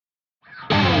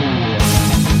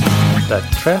That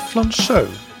Triathlon Show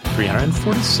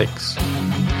 346. Hey,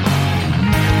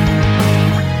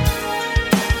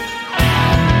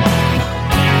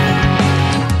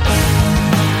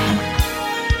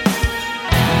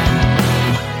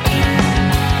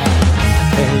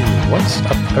 what's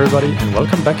up everybody, and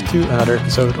welcome back to another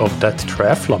episode of That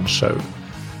Triathlon Show,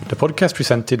 the podcast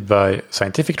presented by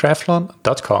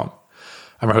scientifictriathlon.com.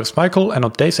 I'm your host Michael, and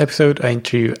on today's episode I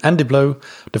interview Andy Blow,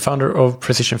 the founder of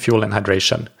Precision Fuel and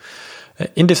Hydration.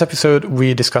 In this episode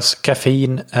we discuss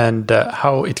caffeine and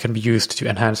how it can be used to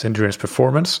enhance endurance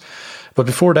performance. But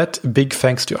before that, big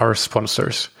thanks to our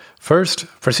sponsors. First,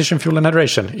 Precision Fuel and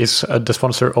Hydration is the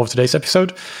sponsor of today's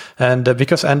episode, and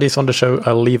because Andy is on the show,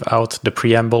 I'll leave out the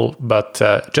preamble, but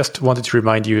just wanted to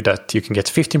remind you that you can get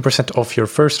 15% off your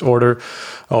first order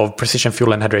of Precision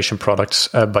Fuel and Hydration products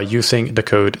by using the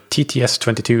code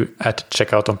TTS22 at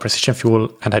checkout on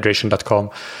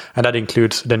precisionfuelandhydration.com, and that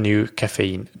includes the new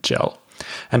caffeine gel.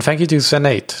 And thank you to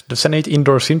Zen8. The Zen8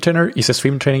 Indoor Swim Trainer is a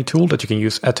swim training tool that you can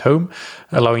use at home,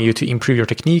 allowing you to improve your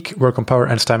technique, work on power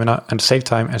and stamina, and save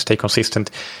time and stay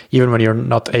consistent, even when you're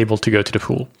not able to go to the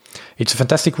pool. It's a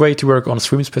fantastic way to work on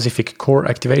swim-specific core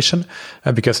activation,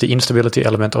 because the instability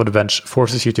element of the bench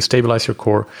forces you to stabilize your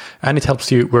core, and it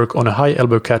helps you work on a high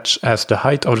elbow catch, as the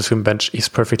height of the swim bench is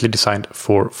perfectly designed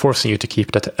for forcing you to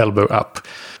keep that elbow up.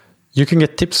 You can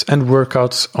get tips and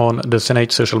workouts on the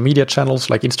Zen8 social media channels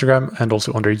like Instagram and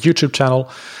also on their YouTube channel.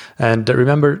 And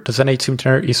remember, the Zen8 Swim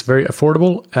Trainer is very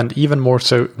affordable, and even more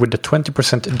so with the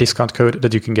 20% discount code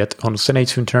that you can get on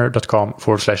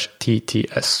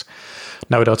zen8swimtrainer.com/TTS.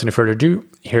 Now, without any further ado,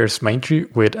 here's my interview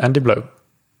with Andy Blow.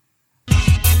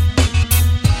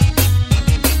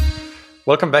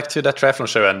 Welcome back to That Triathlon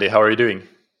Show, Andy. How are you doing?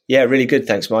 Yeah, really good.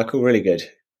 Thanks, Michael. Really good.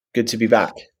 Good to be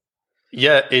back.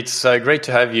 Yeah, it's great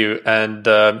to have you. And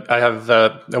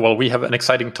we have an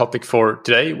exciting topic for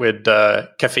today with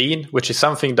caffeine, which is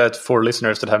something that for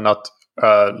listeners that have not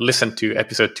listened to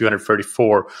episode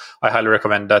 234, I highly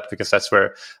recommend that, because that's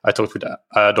where I talked with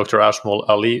Dr. Ajmal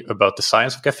Ali about the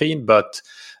science of caffeine. But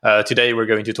today we're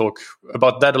going to talk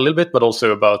about that a little bit, but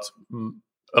also about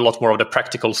a lot more of the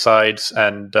practical sides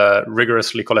and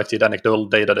rigorously collected anecdotal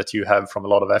data that you have from a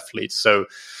lot of athletes. So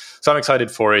I'm excited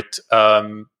for it.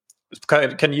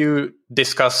 Can you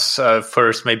discuss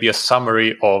first maybe a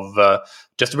summary of,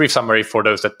 just a brief summary for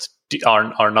those that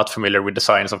are not familiar with the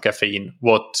science of caffeine?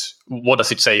 What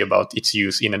does it say about its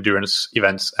use in endurance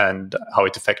events and how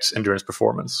it affects endurance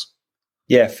performance?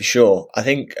 Yeah, for sure. I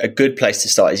think a good place to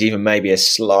start is even maybe a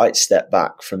slight step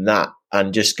back from that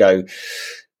and just go,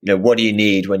 what do you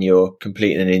need when you're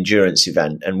completing an endurance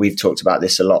event? And we've talked about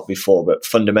this a lot before, but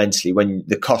fundamentally, when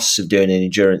the costs of doing an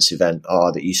endurance event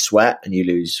are that you sweat and you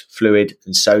lose fluid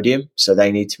and sodium, so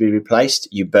they need to be replaced.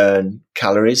 You burn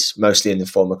calories, mostly in the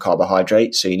form of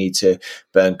carbohydrate, so you need to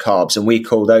burn carbs. And we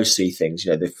call those three things,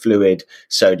 the fluid,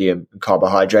 sodium, and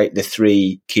carbohydrate, the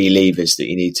three key levers that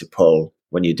you need to pull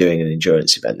when you're doing an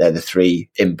endurance event. They're the three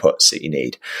inputs that you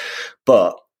need.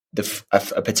 But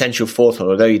a potential fourth one,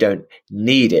 although you don't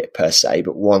need it per se,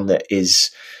 but one that is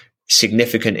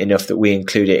significant enough that we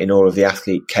include it in all of the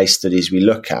athlete case studies we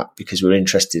look at, because we're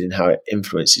interested in how it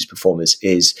influences performance,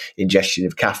 is ingestion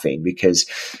of caffeine. Because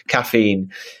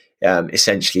caffeine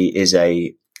essentially is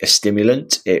a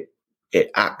stimulant. It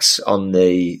acts on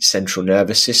the central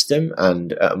nervous system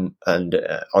and on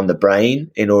the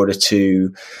brain in order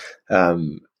to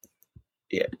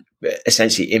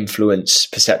essentially influence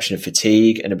perception of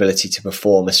fatigue and ability to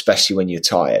perform, especially when you're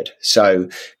tired. So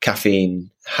caffeine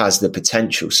has the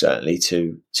potential certainly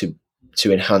to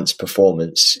enhance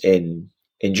performance in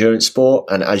endurance sport.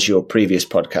 And as your previous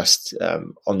podcast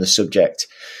on the subject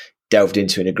delved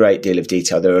into in a great deal of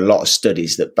detail, there are a lot of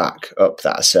studies that back up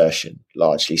that assertion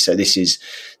largely. So this is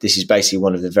basically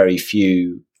one of the very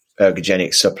few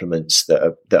ergogenic supplements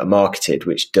that are marketed,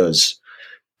 which does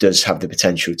have the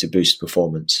potential to boost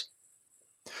performance.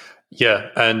 Yeah,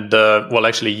 and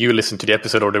actually, you listened to the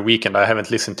episode over the weekend. I haven't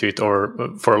listened to it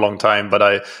for a long time,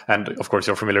 but and of course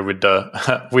you're familiar with the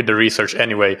with the research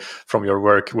anyway from your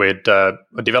work with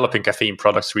developing caffeine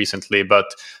products recently.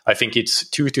 But I think it's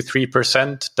 2 to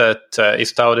 3% that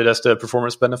is touted as the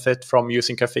performance benefit from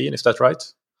using caffeine. Is that right?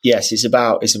 Yes, it's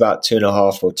about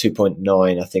 2.5 or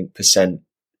 2.9, I think, percent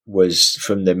was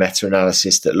from the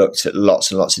meta-analysis that looked at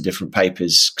lots and lots of different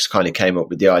papers. Kind of came up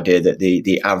with the idea that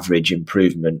the average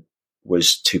improvement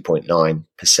was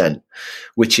 2.9%,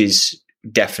 which is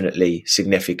definitely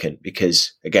significant,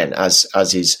 because again, as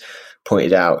is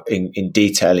pointed out in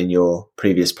detail in your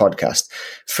previous podcast,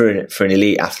 for an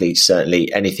elite athlete,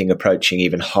 certainly anything approaching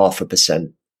even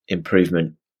 0.5%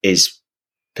 improvement is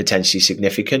potentially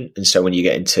significant. And so when you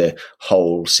get into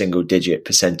whole single digit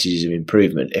percentages of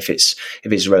improvement, if it's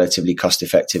relatively cost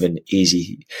effective and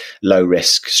easy, low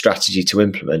risk strategy to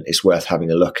implement, it's worth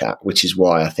having a look at, which is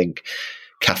why I think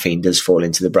caffeine does fall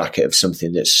into the bracket of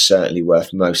something that's certainly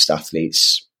worth most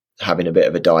athletes having a bit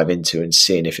of a dive into and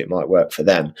seeing if it might work for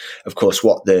them. Of course,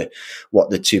 what the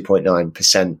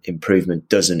 2.9% improvement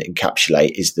doesn't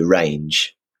encapsulate is the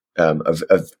range of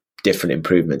different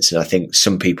improvements. And I think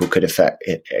some people could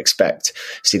expect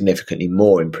significantly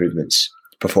more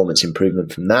performance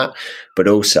improvement from that. But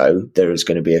also there is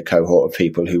going to be a cohort of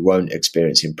people who won't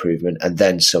experience improvement, and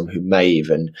then some who may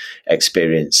even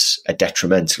experience a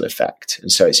detrimental effect.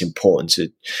 And so it's important to,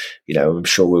 I'm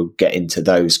sure we'll get into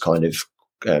those kind of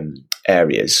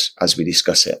areas as we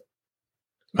discuss it.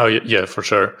 Oh yeah, for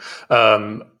sure.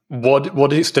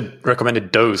 What is the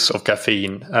recommended dose of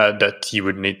caffeine that you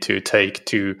would need to take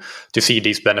to see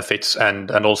these benefits,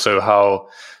 and also how?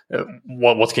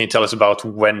 What can you tell us about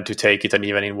when to take it and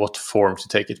even in what form to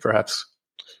take it, perhaps?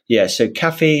 Yeah, so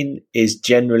caffeine is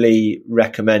generally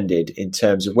recommended in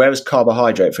terms of, whereas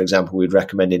carbohydrate, for example, we'd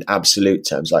recommend in absolute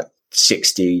terms like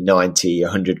 60, 90,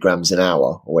 100 grams an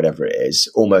hour or whatever it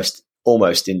is, almost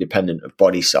independent of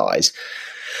body size.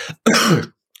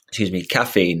 Excuse me.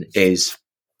 Caffeine is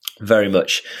very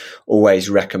much always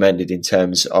recommended in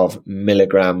terms of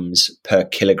milligrams per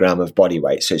kilogram of body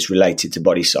weight. So it's related to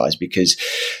body size, because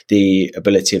the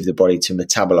ability of the body to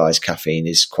metabolize caffeine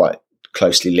is quite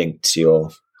closely linked to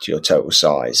your total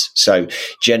size. So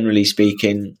generally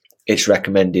speaking, it's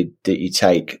recommended that you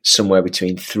take somewhere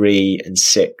between 3 and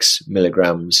 6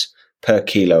 milligrams per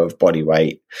kilo of body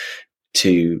weight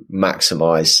to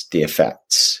maximize the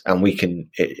effects. And we can,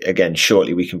 again,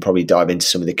 shortly, we can probably dive into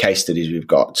some of the case studies we've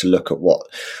got to look at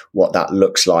what that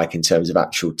looks like in terms of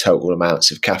actual total amounts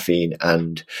of caffeine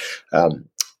and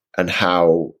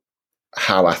how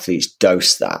athletes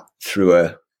dose that through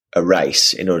a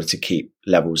race in order to keep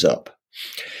levels up.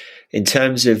 In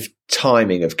terms of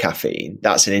timing of caffeine,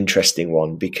 that's an interesting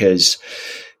one, because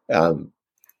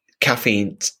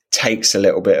caffeine takes a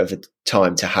little bit of a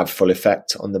time to have full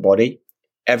effect on the body.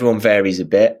 Everyone varies a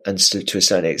bit, and to a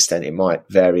certain extent it might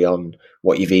vary on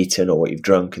what you've eaten or what you've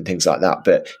drunk and things like that.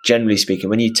 But generally speaking,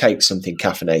 when you take something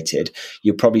caffeinated,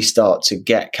 you'll probably start to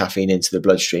get caffeine into the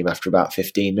bloodstream after about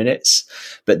 15 minutes,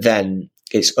 but then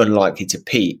it's unlikely to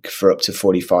peak for up to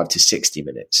 45 to 60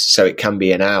 minutes. So it can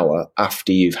be an hour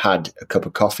after you've had a cup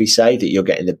of coffee, say, that you're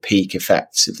getting the peak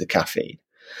effects of the caffeine.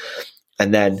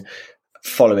 And then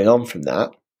following on from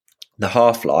that, the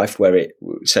half-life,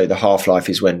 the half-life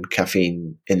is when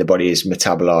caffeine in the body is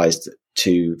metabolized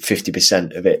to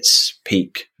 50% of its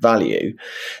peak value.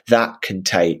 That can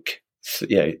take,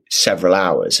 several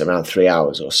hours, around 3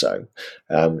 hours or so.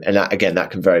 And that, again,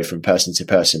 that can vary from person to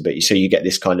person, but so you get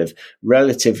this kind of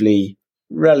relatively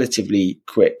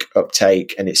quick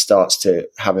uptake, and it starts to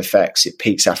have effects. It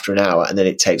peaks after an hour, and then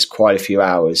it takes quite a few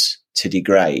hours to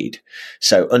degrade.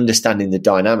 So understanding the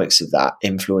dynamics of that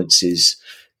influences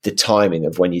the timing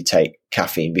of when you take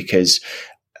caffeine, because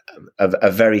a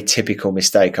very typical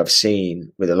mistake I've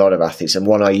seen with a lot of athletes, and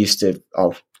one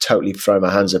I'll totally throw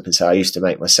my hands up and say I used to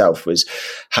make myself, was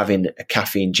having a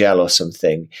caffeine gel or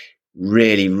something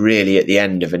really, really at the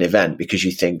end of an event, because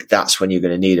you think that's when you're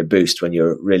going to need a boost when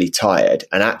you're really tired.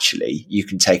 And actually you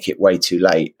can take it way too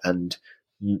late, and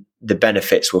the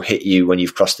benefits will hit you when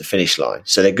you've crossed the finish line.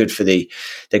 So they're good for the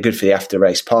after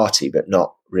race party, but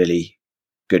not really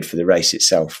good for the race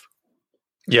itself.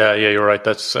 Yeah, you're right.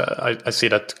 That's I see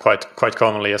that quite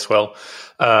commonly as well.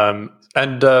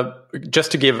 And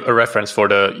just to give a reference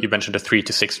for you mentioned the 3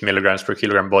 to 6 milligrams per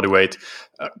kilogram body weight.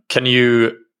 Can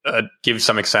you give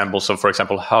some examples of, for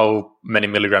example, how many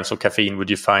milligrams of caffeine would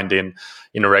you find in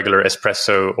a regular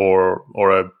espresso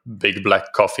or a big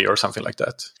black coffee or something like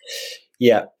that?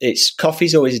 Yeah,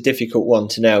 coffee's always a difficult one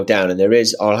to nail down, and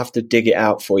I'll have to dig it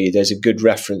out for you. There's a good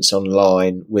reference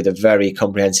online with a very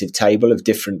comprehensive table of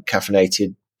different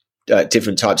caffeinated,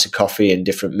 different types of coffee and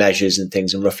different measures and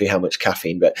things, and roughly how much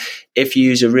caffeine. But if you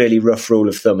use a really rough rule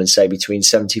of thumb and say between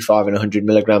 75 and 100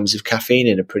 milligrams of caffeine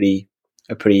in a pretty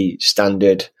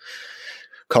standard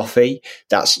coffee,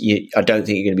 I don't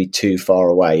think you're going to be too far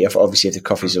away. Obviously, if the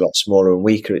coffee's a lot smaller and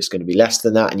weaker, it's going to be less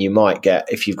than that. And you might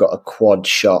get, if you've got a quad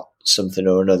shot, something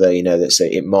or another,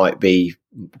 it might be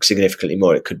significantly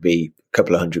more. It could be a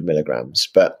couple of 100 milligrams,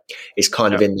 but it's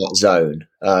kind of in that zone.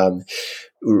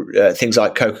 Things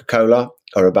like Coca-Cola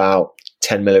are about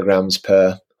 10 milligrams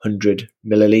per 100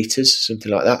 milliliters,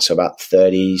 something like that. So about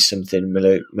 30 something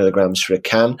milligrams for a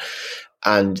can.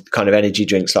 And kind of energy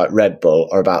drinks like Red Bull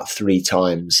are about 3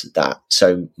 times that.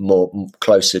 So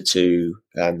closer to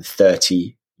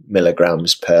 30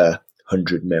 milligrams per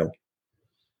 100 mil.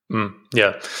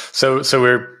 Yeah. So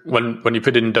we're when you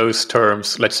put it in those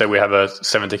terms, let's say we have a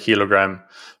 70 kilogram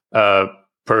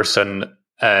person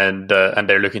and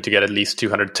they're looking to get at least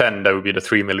 210, that would be the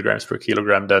 3 milligrams per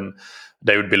kilogram. Then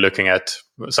they would be looking at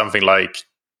something like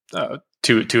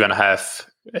 2.5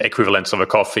 equivalents of a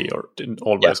coffee, or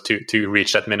almost to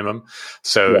reach that minimum.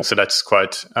 So that's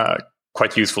quite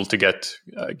useful to get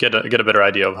a better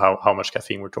idea of how much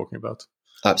caffeine we're talking about.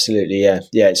 Absolutely, yeah.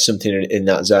 It's something in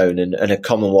that zone, and a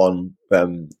common one.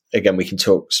 Again, we can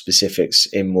talk specifics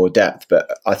in more depth,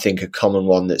 but I think a common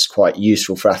one that's quite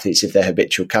useful for athletes if they're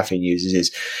habitual caffeine users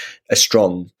is a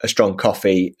strong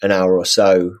coffee an hour or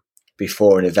so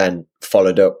before an event,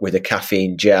 followed up with a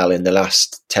caffeine gel in the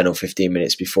last 10 or 15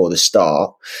 minutes before the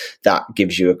start. That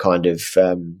gives you a kind of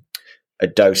a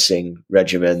dosing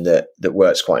regimen that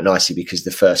works quite nicely, because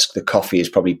the coffee is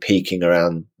probably peaking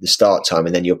around the start time,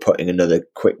 and then you're putting another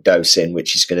quick dose in,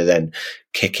 which is going to then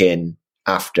kick in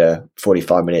after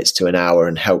 45 minutes to an hour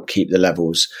and help keep the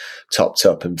levels topped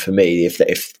up. And for me, if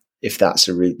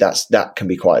that can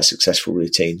be quite a successful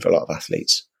routine for a lot of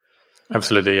athletes.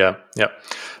 Absolutely, yeah.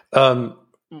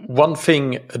 One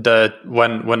thing that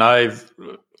when I've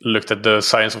looked at the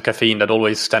science of caffeine that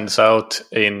always stands out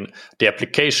in the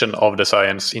application of the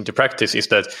science into practice is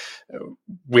that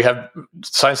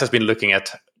science has been looking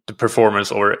at the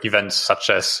performance or events such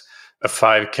as a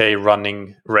 5K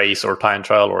running race or time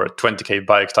trial, or a 20K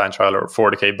bike time trial, or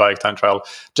 40K bike time trial.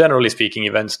 Generally speaking,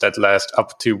 events that last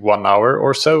up to 1 hour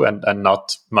or so and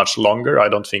not much longer. I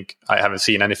haven't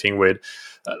seen anything with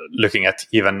looking at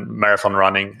even marathon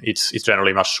running. It's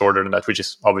generally much shorter than that, which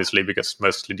is obviously because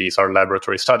mostly these are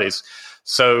laboratory studies.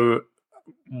 So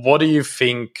what do you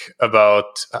think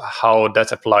about how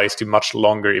that applies to much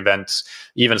longer events,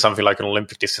 even something like an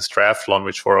Olympic distance triathlon,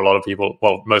 which for a lot of people,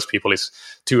 well, most people is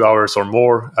 2 hours or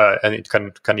more, and it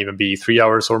can even be 3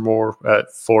 hours or more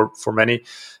for many.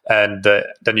 And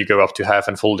then you go up to half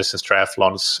and full distance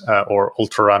triathlons or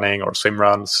ultra running or swim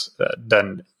runs.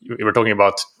 Then we're talking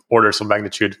about orders of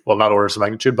magnitude, well, not orders of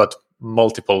magnitude, but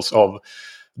multiples of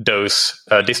those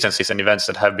distances and events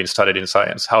that have been studied in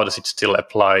science. How does it still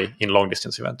apply in long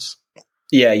distance events?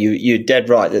 Yeah, you're dead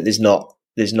right that there's not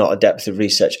a depth of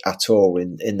research at all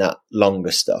in that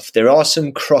longer stuff. There are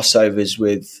some crossovers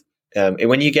with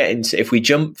when you get into, if we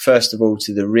jump first of all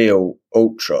to the real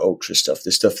ultra stuff,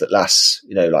 the stuff that lasts,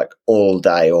 like all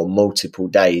day or multiple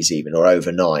days even, or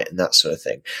overnight and that sort of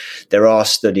thing. There are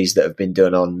studies that have been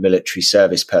done on military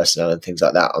service personnel and things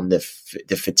like that on the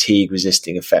fatigue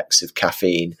resisting effects of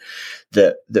caffeine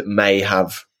that may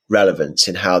have relevance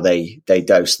in how they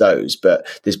dose those, but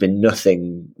there's been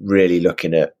nothing really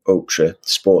looking at ultra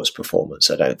sports performance,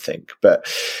 I don't think. But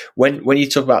when you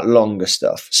talk about longer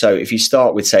stuff, so if you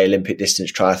start with, say, Olympic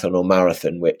distance triathlon or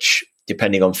marathon, which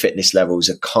depending on fitness levels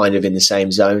are kind of in the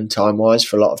same zone time wise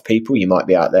for a lot of people, you might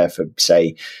be out there for,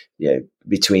 say,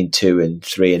 between 2 and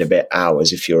 3 and a bit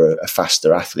hours if you're a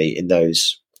faster athlete in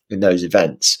those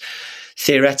events.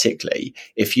 Theoretically,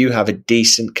 if you have a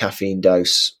decent caffeine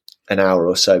dose an hour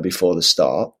or so before the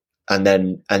start, and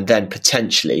then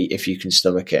potentially, if you can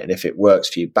stomach it and if it works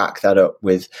for you, back that up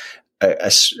with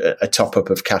a top up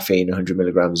of caffeine, 100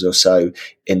 milligrams or so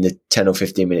in the 10 or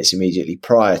 15 minutes immediately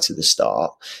prior to the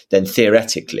start, then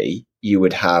theoretically you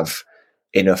would have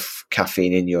enough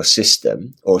caffeine in your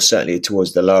system, or certainly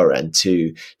towards the lower end,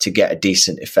 to get a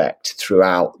decent effect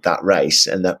throughout that race.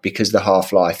 And that, because the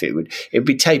half-life, it'd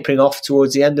be tapering off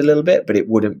towards the end a little bit, but it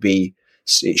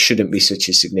shouldn't be such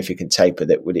a significant taper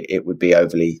that it would be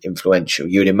overly influential,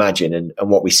 you would imagine. And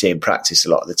what we see in practice a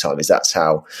lot of the time is that's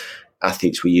how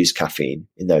athletes will use caffeine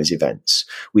in those events.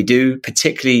 We do,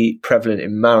 particularly prevalent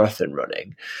in marathon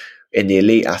running, in the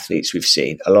elite athletes we've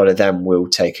seen, a lot of them will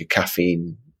take a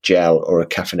caffeine gel or a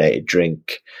caffeinated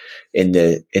drink in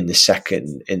the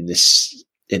second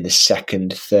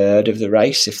third of the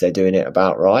race, if they're doing it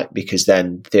about right, because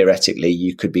then theoretically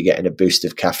you could be getting a boost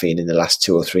of caffeine in the last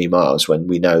 2 or 3 miles, when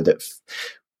we know that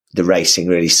the racing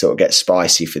really sort of gets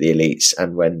spicy for the elites,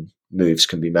 and when moves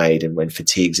can be made and when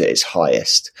fatigue's at its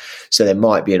highest. So there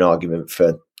might be an argument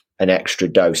for an extra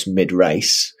dose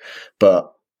mid-race,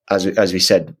 but as we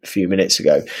said a few minutes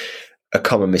ago, a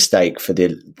common mistake for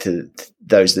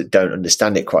those that don't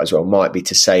understand it quite as well might be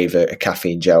to save a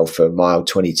caffeine gel for mile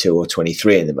 22 or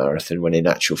 23 in the marathon, when in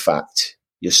actual fact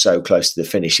you're so close to the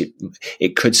finish.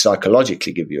 It could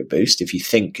psychologically give you a boost if you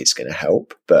think it's going to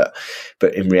help, but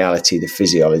in reality the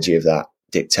physiology of that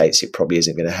dictates it probably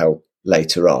isn't going to help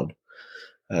later on.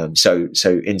 So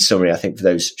in summary, I think for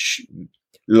those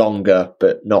longer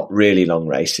but not really long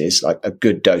races, like a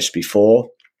good dose before,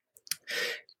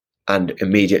 and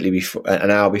immediately before,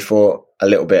 an hour before, a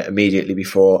little bit immediately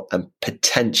before, and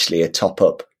potentially a top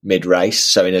up mid race.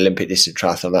 So in Olympic distance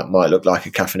triathlon, that might look like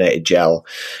a caffeinated gel,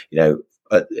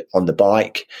 on the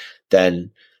bike.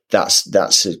 Then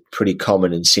that's a pretty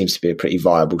common and seems to be a pretty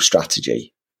viable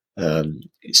strategy.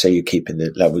 So you're keeping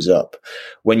the levels up.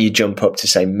 When you jump up to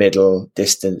say middle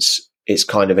distance, it's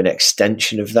kind of an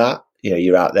extension of that.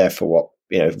 You're out there for what,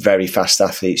 very fast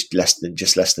athletes, less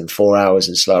than 4 hours,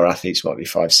 and slower athletes might be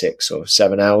 5, 6 or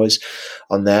 7 hours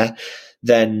on there.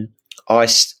 Then I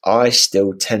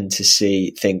still tend to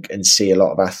see a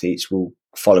lot of athletes will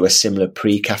follow a similar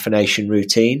pre-caffeination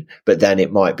routine, but then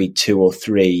it might be 2 or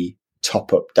 3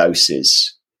 top-up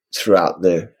doses throughout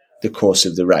the course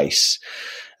of the race.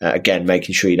 Again,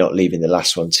 making sure you're not leaving the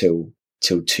last one till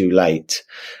too late.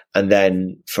 And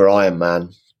then for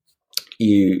Ironman,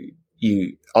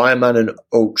 Ironman and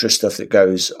ultra stuff that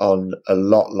goes on a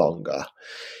lot longer,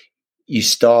 you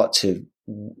start to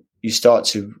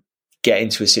get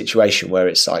into a situation where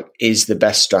it's like, is the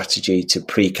best strategy to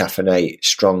pre-caffeinate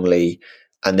strongly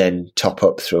and then top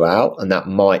up throughout? And that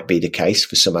might be the case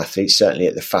for some athletes, certainly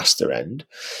at the faster end.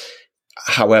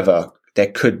 However,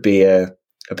 there could be a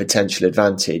potential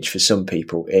advantage for some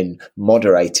people in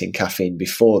moderating caffeine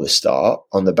before the start,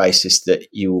 on the basis that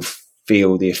you will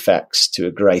feel the effects to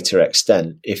a greater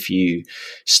extent if you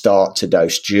start to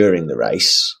dose during the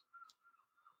race,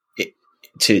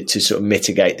 to sort of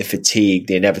mitigate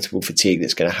the inevitable fatigue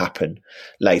that's going to happen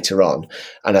later on.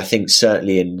 And I think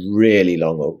certainly in really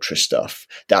long ultra stuff,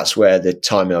 that's where the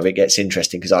timing of it gets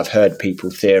interesting, because I've heard people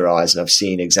theorize, and I've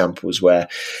seen examples where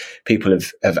people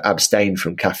have abstained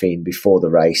from caffeine before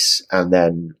the race, and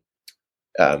then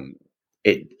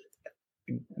it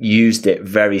used it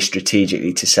very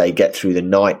strategically to say get through the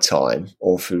night time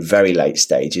or through very late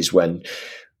stages when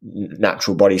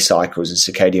natural body cycles and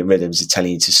circadian rhythms are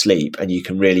telling you to sleep, and you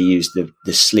can really use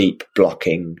the sleep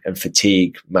blocking and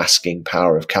fatigue masking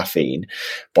power of caffeine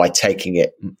by taking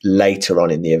it later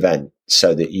on in the event,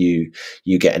 so that you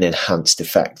get an enhanced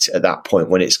effect at that point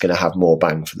when it's going to have more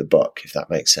bang for the buck, if that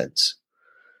makes sense.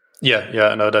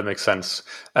 Yeah, no, that makes sense.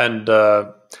 And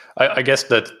I guess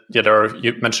that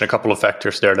you mentioned a couple of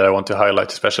factors there that I want to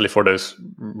highlight, especially for those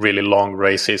really long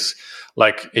races.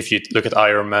 Like if you look at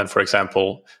Ironman, for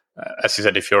example, as you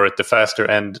said, if you're at the faster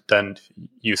end, then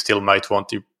you still might want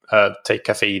to take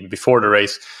caffeine before the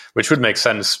race, which would make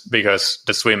sense because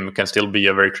the swim can still be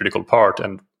a very critical part,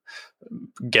 and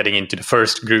getting into the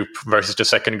first group versus the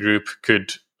second group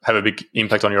could have a big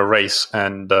impact on your race.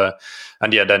 And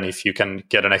then if you can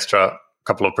get an extra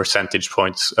couple of percentage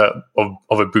points of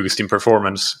a boost in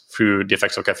performance through the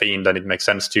effects of caffeine, then it makes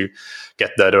sense to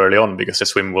get that early on, because the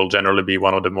swim will generally be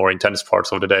one of the more intense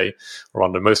parts of the day, or one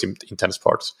of the most intense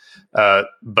parts.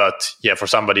 But yeah, for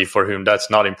somebody for whom that's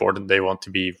not important, they want to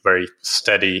be very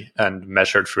steady and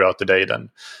measured throughout the day, then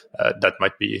that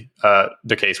might be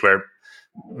the case where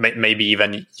maybe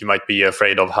even you might be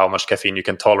afraid of how much caffeine you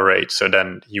can tolerate. So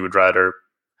then you would rather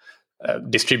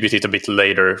distribute it a bit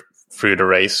later through the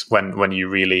race when you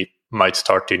really might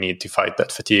start to need to fight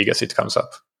that fatigue as it comes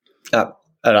up. I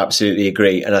absolutely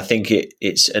agree. And I think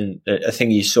it's a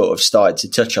thing you sort of started to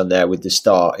touch on there with the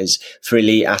start is for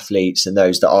elite athletes and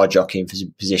those that are jockeying for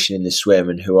position in the swim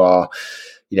and who are,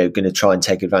 going to try and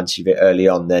take advantage of it early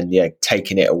on, then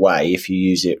taking it away, if you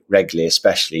use it regularly,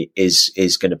 especially,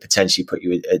 is going to potentially put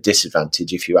you at a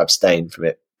disadvantage if you abstain from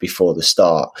it before the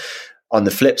start. On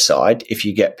the flip side, if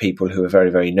you get people who are very,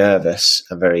 very nervous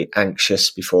and very anxious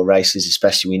before races,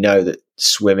 especially, we know that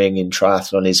swimming in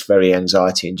triathlon is very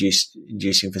anxiety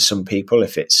inducing for some people.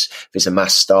 If it's a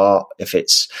mass start,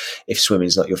 if swimming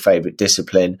is not your favorite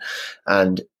discipline,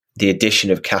 and the addition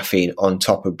of caffeine on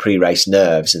top of pre-race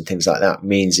nerves and things like that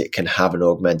means it can have an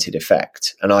augmented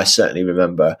effect. And I certainly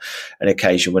remember an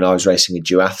occasion when I was racing a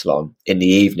duathlon in the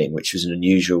evening, which was an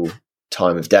unusual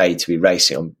time of day to be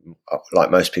racing. I'm,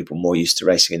 like most people, more used to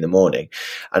racing in the morning.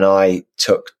 And I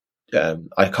took,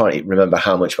 I can't remember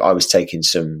how much, but I was taking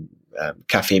some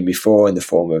caffeine before in the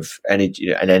form of an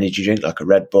energy drink like a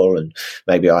Red Bull. And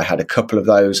maybe I had a couple of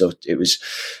those, or it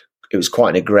was quite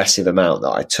an aggressive amount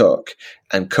that I took,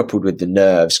 and coupled with the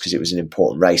nerves, because it was an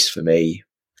important race for me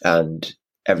and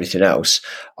everything else,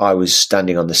 I was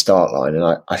standing on the start line,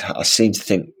 and I seemed to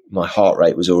think my heart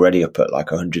rate was already up at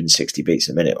like 160 beats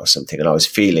a minute or something. And I was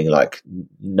feeling like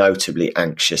notably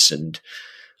anxious and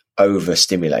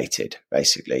overstimulated,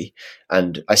 basically.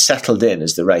 And I settled in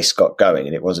as the race got going,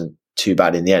 and it wasn't too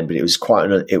bad in the end, but it was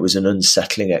it was an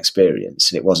unsettling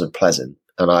experience, and it wasn't pleasant.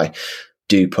 And I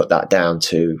do put that down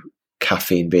to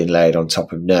caffeine being laid on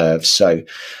top of nerves. So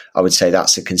I would say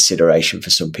that's a consideration for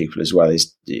some people as well,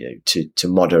 is to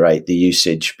moderate the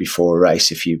usage before a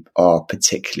race if you are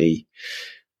particularly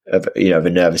of a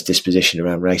nervous disposition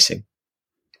around racing.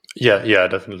 Yeah,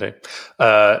 definitely.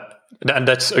 And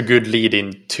that's a good lead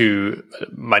into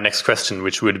my next question,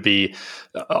 which would be,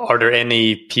 are there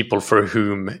any people for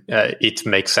whom it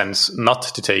makes sense not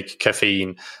to take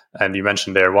caffeine? And you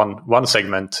mentioned there one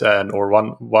segment or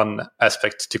one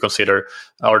aspect to consider.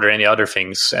 Are there any other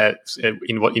things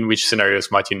in which scenarios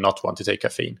might you not want to take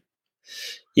caffeine?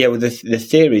 Yeah, well, the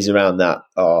theories around that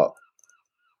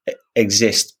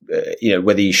exist,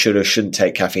 whether you should or shouldn't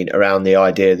take caffeine, around the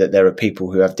idea that there are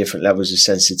people who have different levels of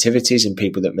sensitivities and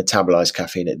people that metabolize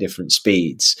caffeine at different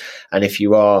speeds. And if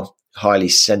you are highly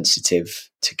sensitive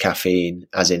to caffeine,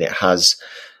 as in it has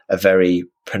a very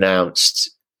pronounced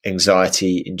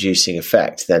anxiety inducing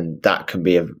effect, then that can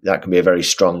be a very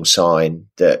strong sign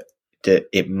that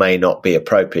it may not be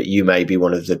appropriate. You may be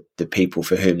one of the people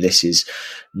for whom this is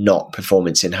not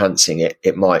performance enhancing.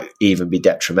 It might even be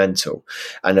detrimental.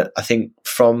 And I think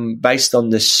based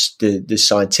on the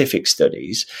scientific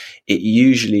studies, it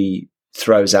usually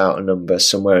throws out a number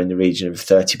somewhere in the region of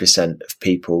 30% of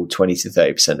people, 20 to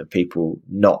 30% of people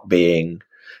not being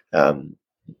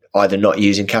either not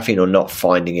using caffeine or not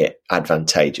finding it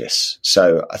advantageous.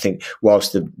 So I think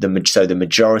whilst the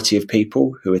majority of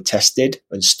people who are tested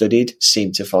and studied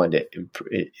seem to find it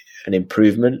an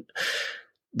improvement,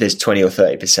 there's 20 or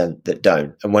 30% that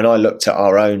don't. And when I looked at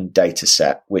our own data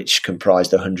set, which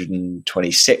comprised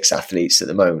 126 athletes at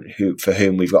the moment, for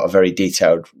whom we've got a very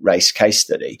detailed race case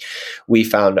study, we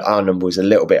found our number was a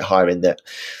little bit higher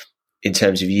in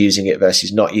terms of using it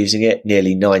versus not using it.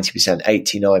 Nearly 90%,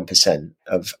 89%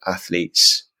 of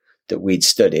athletes that we'd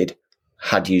studied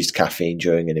had used caffeine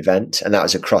during an event. And that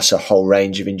was across a whole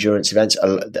range of endurance events,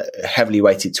 heavily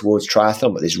weighted towards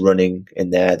triathlon, but there's running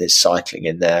in there, there's cycling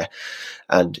in there.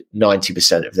 And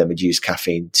 90% of them had used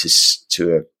caffeine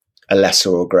to a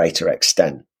lesser or greater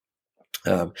extent.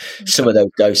 Some of those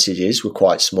dosages were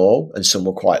quite small and some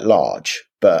were quite large,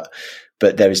 but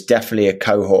there is definitely a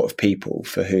cohort of people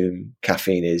for whom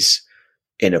caffeine is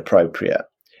inappropriate.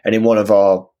 And in one of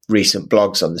our recent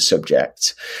blogs on the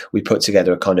subject, we put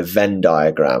together a kind of Venn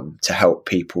diagram to help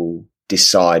people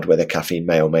decide whether caffeine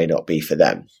may or may not be for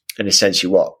them. And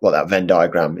essentially what that Venn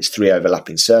diagram is, 3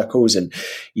 overlapping circles. And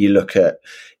you look at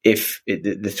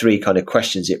the 3 kind of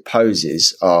questions it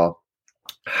poses are,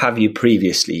 have you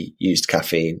previously used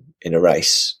caffeine in a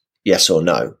race? Yes or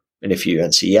no? And if you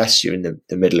answer yes, you're in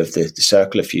the middle of the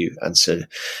circle. If you answer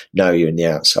no, you're in the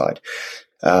outside.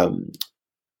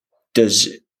 Does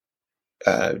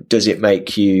it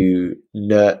make you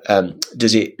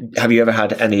have you ever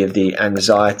had any of the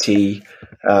anxiety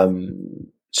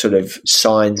sort of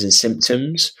signs and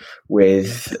symptoms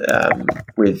with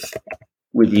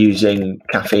using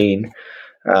caffeine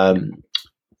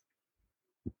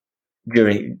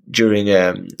during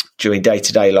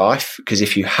day-to-day life? Because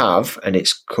if you have, and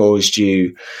it's caused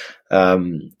you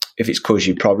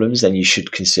problems, then you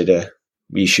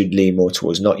should lean more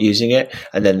towards not using it.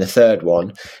 And then the third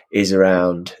one is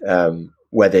around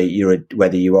whether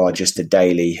you are just a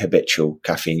daily habitual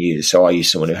caffeine user. So are you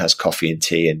someone who has coffee and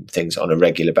tea and things on a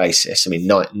regular basis? I mean,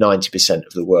 90%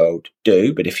 of the world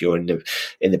do, but if you're in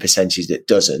the percentages that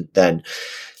doesn't, then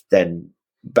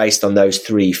based on those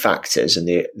 3 factors and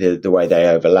the way they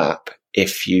overlap,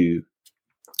 if you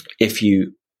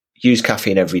use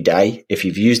caffeine every day, if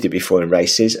you've used it before in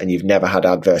races and you've never had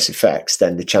adverse effects,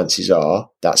 then the chances are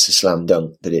that's a slam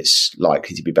dunk that it's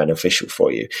likely to be beneficial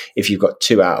for you. If you've got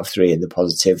 2 out of 3 in the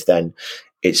positive, then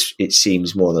it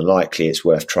seems more than likely it's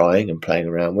worth trying and playing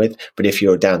around with. But if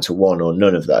you're down to 1 or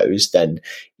none of those, then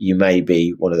you may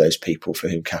be one of those people for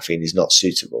whom caffeine is not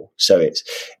suitable. So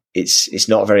it's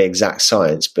not a very exact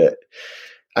science, but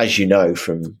as you know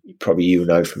from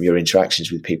your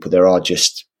interactions with people, there are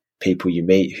just people you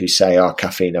meet who say,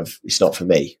 caffeine, it's not for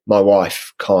me. My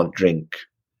wife can't drink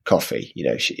coffee.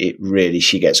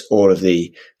 She gets all of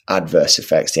the adverse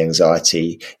effects, the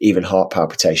anxiety, even heart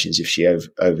palpitations if she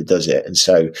overdoes it. And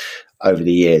so over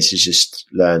the years has just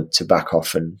learned to back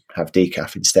off and have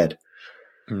decaf instead.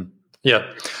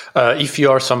 Yeah. If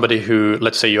you are somebody who,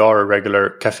 let's say you are a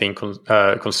regular caffeine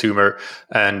consumer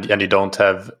and you don't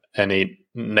have any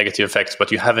negative effects, but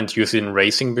you haven't used it in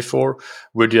racing before,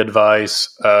 would you advise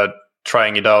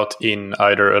trying it out in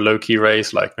either a low-key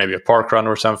race, like maybe a park run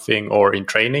or something, or in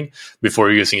training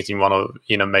before using it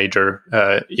in a major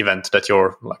event that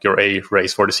your A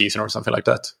race for the season or something like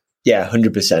that? Yeah,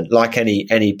 100%. Like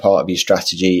any part of your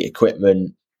strategy,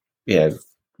 equipment,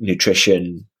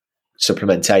 nutrition,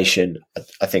 supplementation,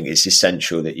 I think it's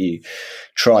essential that you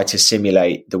try to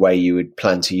simulate the way you would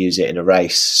plan to use it in a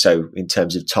race. So in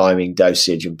terms of timing,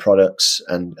 dosage and products,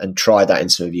 and try that in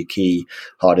some of your key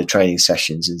harder training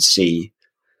sessions and see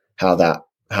how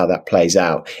that plays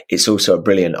out. It's also a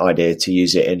brilliant idea to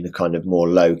use it in the kind of more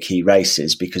low key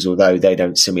races, because although they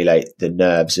don't simulate the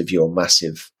nerves of your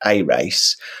massive A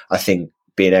race, I think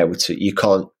being able to, you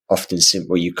can't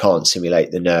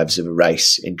simulate the nerves of a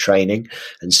race in training.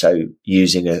 And so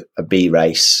using a B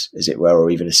race, as it were, or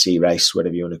even a C race,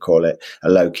 whatever you want to call it, a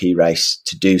low key race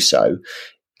to do so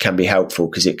can be helpful,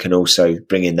 because it can also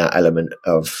bring in that element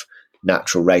of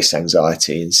natural race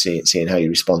anxiety and seeing how you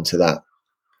respond to that.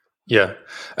 Yeah.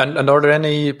 And are there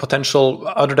any potential,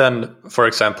 other than, for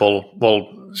example,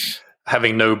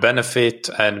 having no benefit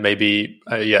and maybe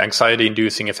anxiety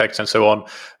inducing effects and so on,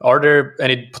 are there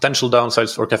any potential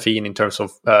downsides for caffeine in terms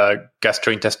of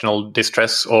gastrointestinal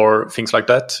distress or things like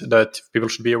that people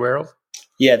should be aware of?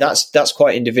 Yeah, that's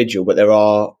quite individual, but there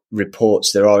are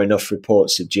enough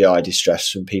reports of GI distress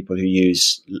from people who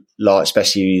use,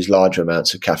 especially who use larger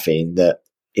amounts of caffeine, that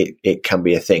it can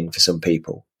be a thing for some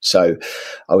people. So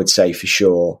I would say for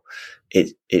sure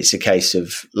it's a case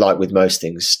of, like with most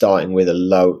things, starting at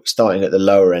the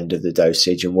lower end of the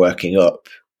dosage and working up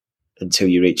until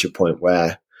you reach a point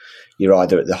where you're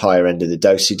either at the higher end of the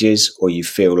dosages or you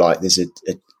feel like there's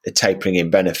a tapering in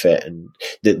benefit, and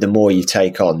the more you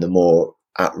take on, the more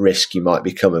at risk you might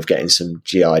become of getting some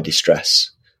GI distress.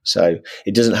 So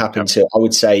it doesn't happen to, I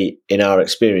would say, in our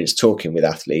experience talking with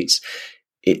athletes,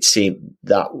 it seemed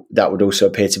that would also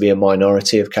appear to be a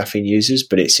minority of caffeine users,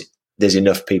 but there's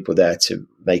enough people there to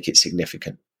make it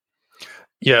significant.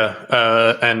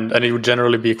 Yeah, and it would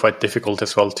generally be quite difficult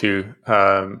as well to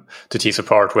tease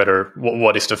apart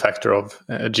what is the factor of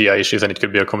GI issues, and it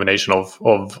could be a combination of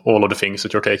all of the things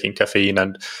that you're taking: caffeine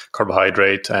and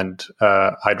carbohydrate and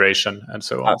hydration and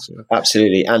so on.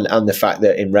 Absolutely, and the fact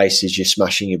that in races you're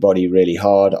smashing your body really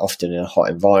hard, often in a hot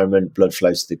environment, blood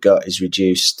flow to the gut is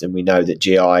reduced, and we know that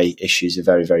GI issues are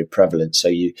very, very prevalent. So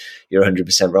you're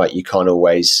 100% right. You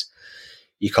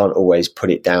can't always put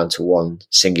it down to one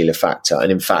singular factor.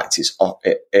 And in fact,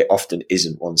 it often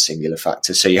isn't one singular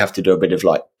factor. So you have to do a bit of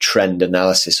like trend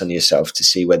analysis on yourself to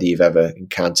see whether you've ever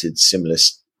encountered similar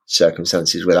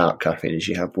circumstances without caffeine as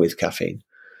you have with caffeine.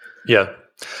 Yeah.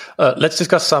 Let's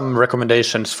discuss some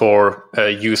recommendations for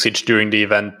usage during the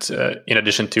event, in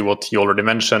addition to what you already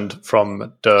mentioned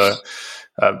from the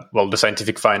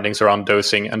scientific findings around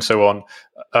dosing and so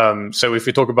on. So if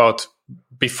we talk about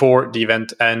before the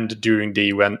event and during the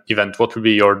event, what would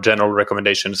be your general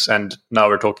recommendations? And now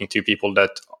we're talking to people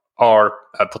that are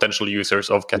potential users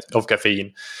of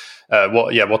caffeine.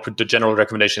 What would the general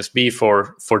recommendations be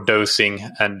for dosing,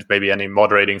 and maybe any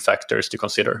moderating factors to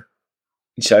consider?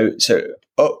 So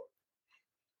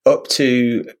up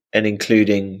to and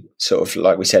including, sort of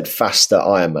like we said, faster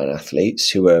Ironman athletes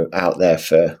who are out there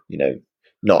for,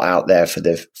 not out there for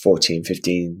the 14,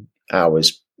 15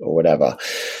 hours or whatever,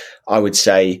 I would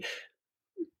say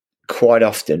quite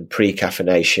often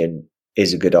pre-caffeination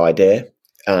is a good idea,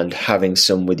 and having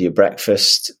some with your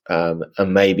breakfast, and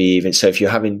maybe even, so if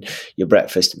you're having your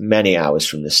breakfast many hours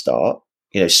from the start,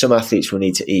 some athletes will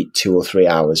need to eat 2 or 3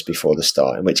 hours before the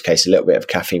start, in which case a little bit of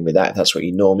caffeine with that, if that's what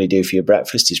you normally do for your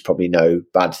breakfast, is probably no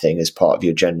bad thing as part of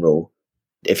your general,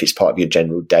 if it's part of your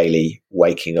general daily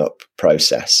waking up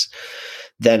process.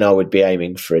 Then I would be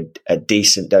aiming for a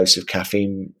decent dose of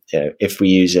caffeine. If we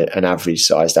use an average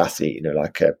sized athlete,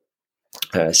 like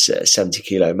a 70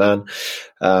 kilo man,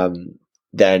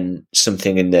 then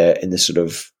something in the sort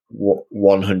of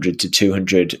 100 to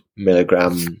 200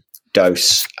 milligram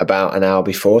dose about an hour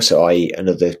before. So I eat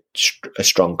a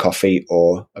strong coffee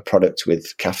or a product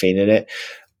with caffeine in it,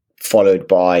 followed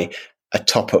by a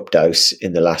top-up dose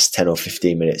in the last 10 or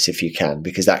 15 minutes if you can,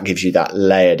 because that gives you that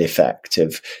layered effect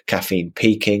of caffeine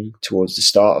peaking towards the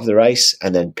start of the race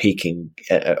and then peaking,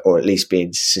 or at least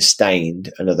being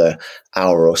sustained another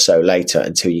hour or so later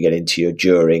until you get into your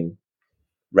during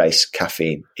race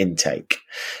caffeine intake.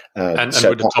 And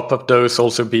would the top-up dose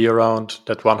also be around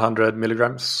that 100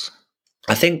 milligrams?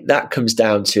 I think that comes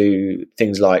down to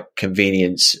things like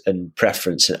convenience and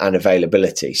preference and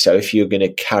availability. So if you're going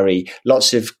to carry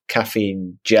lots of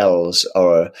caffeine gels,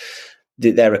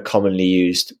 they're a commonly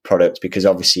used product, because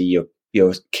obviously you're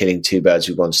killing two birds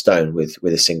with one stone with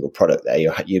a single product there.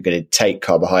 You're going to take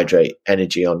carbohydrate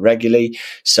energy on regularly,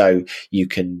 so you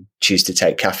can choose to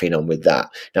take caffeine on with that.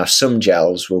 Now, some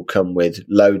gels will come with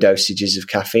low dosages of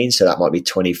caffeine, so that might be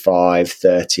 25,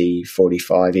 30,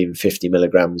 45, even 50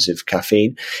 milligrams of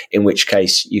caffeine, in which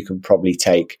case you can probably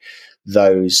take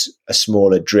a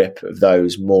smaller drip of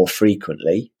those more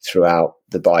frequently throughout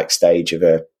the bike stage of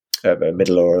a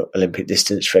middle or Olympic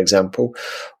distance, for example.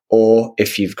 Or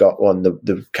if you've got one,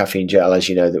 the caffeine gel, as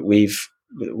you know, that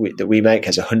we make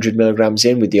has 100 milligrams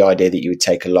in, with the idea that you would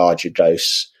take a larger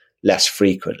dose less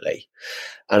frequently.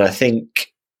 And I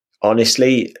think,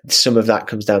 honestly, some of that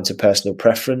comes down to personal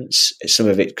preference. Some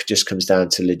of it just comes down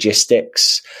to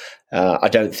logistics. I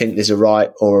don't think there's a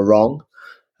right or a wrong.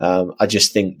 I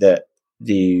just think that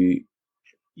you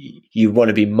want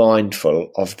to be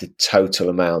mindful of the total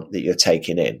amount that you're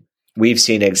taking in. We've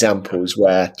seen examples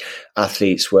where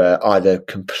athletes were either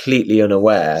completely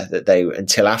unaware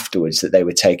until afterwards that they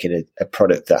were taking a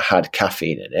product that had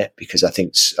caffeine in it, because I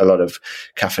think a lot of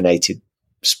caffeinated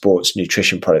sports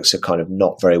nutrition products are kind of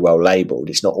not very well labeled.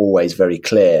 It's not always very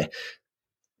clear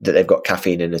that they've got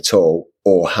caffeine in at all,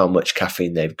 or how much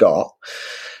caffeine they've got.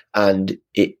 And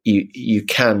you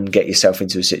can get yourself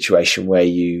into a situation where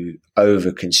you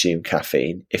overconsume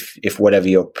caffeine if whatever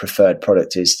your preferred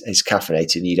product is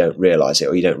caffeinated and you don't realize it,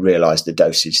 or you don't realize the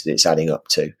dosage that it's adding up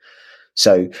to.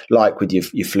 So like with your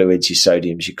fluids, your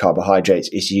sodiums, your carbohydrates,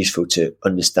 it's useful to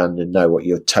understand and know what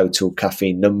your total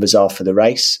caffeine numbers are for the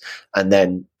race, and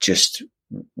then just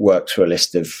work through a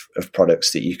list of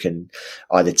products that you can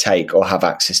either take or have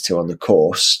access to on the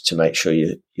course to make sure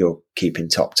you're keeping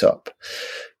topped up.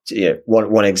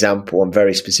 One example, one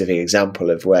very specific example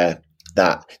of where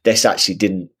that this actually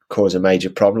didn't cause a major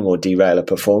problem or derail a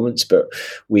performance, but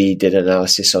we did an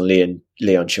analysis on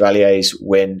Leon Chevalier's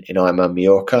win in Ironman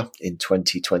Mallorca in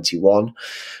 2021,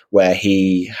 where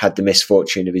he had the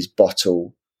misfortune of his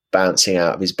bottle bouncing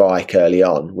out of his bike early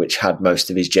on, which had most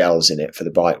of his gels in it for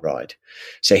the bike ride.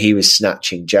 So he was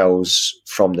snatching gels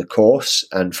from the course,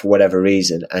 and for whatever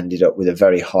reason ended up with a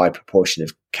very high proportion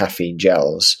of caffeine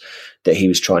gels that he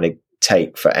was trying to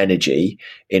take for energy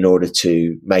in order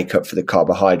to make up for the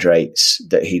carbohydrates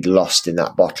that he'd lost in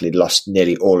that bottle. He'd lost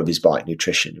nearly all of his bike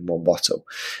nutrition in one bottle.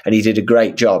 And he did a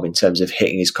great job in terms of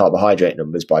hitting his carbohydrate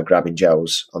numbers by grabbing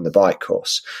gels on the bike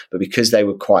course. But because they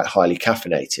were quite highly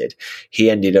caffeinated,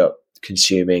 he ended up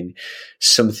consuming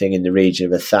something in the region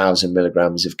of 1,000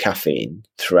 milligrams of caffeine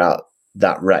throughout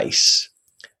that race.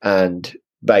 And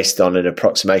based on an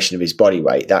approximation of his body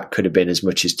weight, that could have been as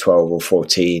much as 12 or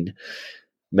 14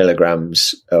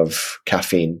 milligrams of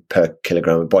caffeine per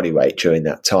kilogram of body weight during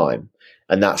that time.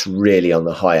 And that's really on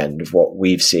the high end of what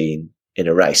we've seen in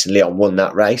a race. And Leon won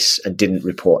that race and didn't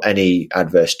report any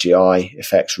adverse GI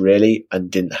effects really,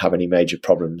 and didn't have any major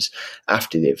problems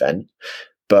after the event.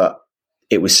 But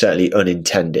it was certainly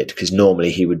unintended, because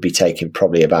normally he would be taking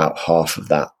probably about half of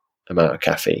that amount of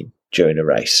caffeine during a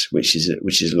race, which is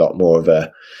a lot more of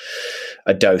a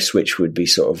dose which would be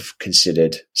sort of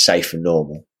considered safe and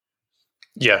normal.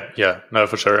 Yeah, no,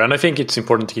 for sure. And I think it's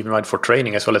important to keep in mind for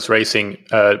training as well as racing,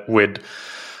 with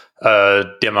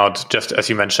the amount, just as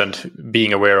you mentioned,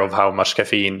 being aware of how much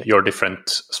caffeine your different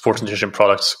sports nutrition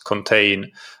products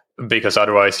contain, because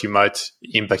otherwise you might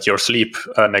impact your sleep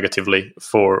negatively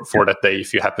for that day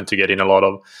if you happen to get in a lot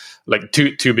of, like,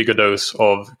 too big a dose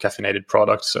of caffeinated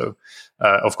products. So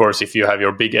of course, if you have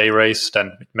your big A race,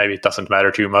 then maybe it doesn't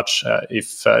matter too much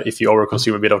if you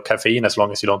overconsume a bit of caffeine, as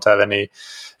long as you don't have any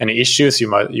issues.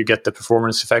 You get the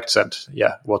performance effects, and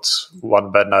what's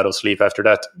one bad night of sleep after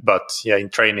that? But in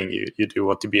training, you do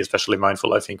want to be especially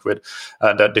mindful, I think, with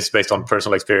that. This is based on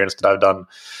personal experience that I've done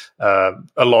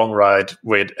a long ride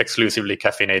with exclusively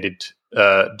caffeinated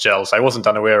gels. I wasn't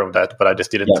unaware of that, but I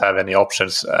just didn't have any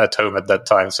options at home at that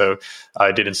time, so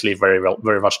I didn't sleep very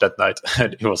much that night.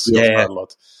 It was quite a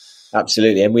lot.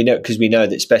 Absolutely. And we know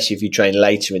that especially if you train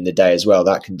later in the day as well,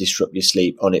 that can disrupt your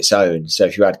sleep on its own. So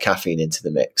if you add caffeine into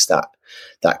the mix, that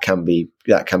can be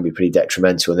pretty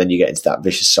detrimental. And then you get into that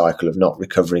vicious cycle of not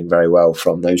recovering very well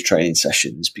from those training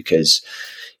sessions because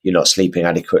you're not sleeping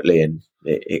adequately, and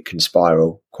it can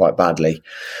spiral quite badly.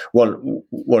 One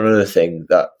other thing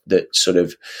that sort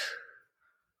of,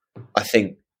 I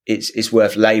think it's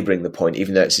worth labouring the point,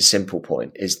 even though it's a simple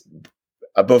point, is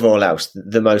above all else,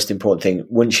 the most important thing,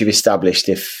 once you've established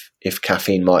if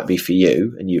caffeine might be for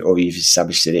you, or you've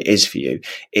established that it is for you,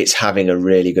 it's having a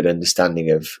really good understanding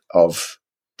of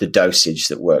the dosage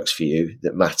that works for you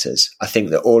that matters. I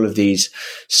think that all of these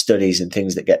studies and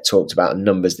things that get talked about and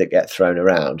numbers that get thrown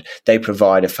around, they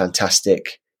provide a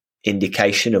fantastic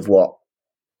indication of what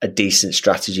a decent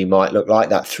strategy might look like,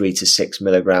 that 3 to 6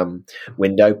 milligram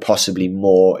window, possibly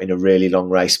more in a really long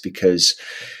race, because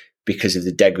of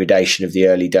the degradation of the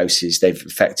early doses, they've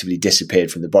effectively disappeared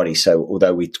from the body. So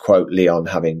although we quote Leon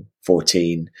having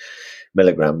 14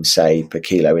 milligrams, say, per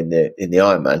kilo in the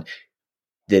Ironman,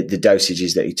 the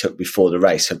dosages that he took before the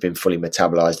race have been fully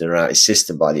metabolized and are out his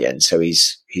system by the end. So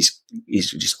he's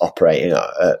just operating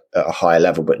at a higher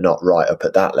level, but not right up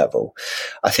at that level.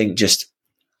 I think just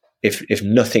if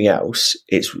nothing else,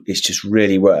 it's just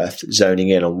really worth zoning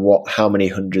in on how many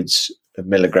hundreds of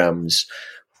milligrams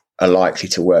are likely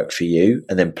to work for you,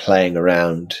 and then playing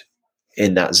around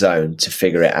in that zone to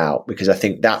figure it out. Because I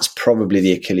think that's probably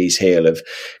the Achilles heel of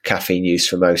caffeine use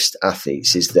for most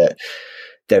athletes, is that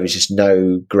there is just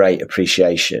no great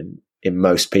appreciation in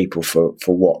most people for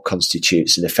what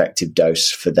constitutes an effective dose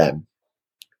for them.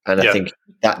 And I think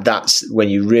that's when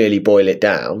you really boil it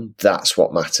down, that's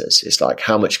what matters. It's like,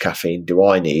 how much caffeine do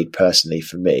I need personally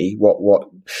for me?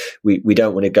 We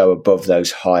don't want to go above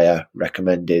those higher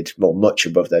recommended, well, much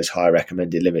above those higher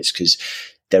recommended limits, because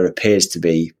there appears to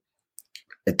be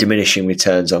a diminishing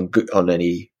returns on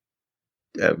any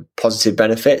positive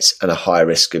benefits, and a higher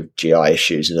risk of GI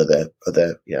issues and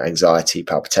other anxiety,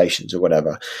 palpitations, or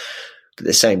whatever. But at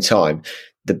the same time,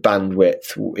 the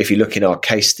bandwidth, if you look in our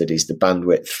case studies, the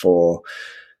bandwidth for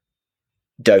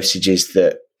dosages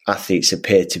that athletes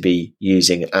appear to be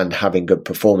using and having good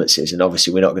performances, and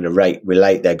obviously we're not going to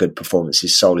relate their good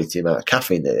performances solely to the amount of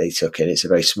caffeine that they took in. It's a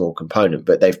very small component,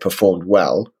 but they've performed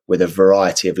well with a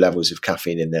variety of levels of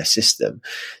caffeine in their system.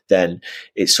 Then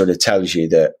it sort of tells you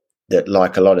that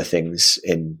like a lot of things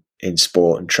in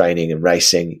sport and training and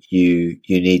racing, you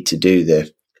need to do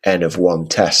the N of 1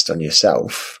 test on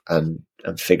yourself and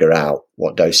figure out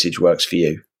what dosage works for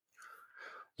you.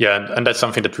 Yeah, and that's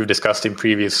something that we've discussed in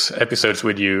previous episodes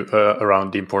with you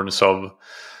around the importance of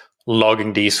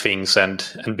logging these things and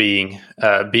being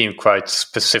quite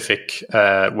specific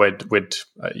with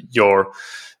your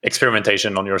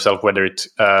experimentation on yourself, whether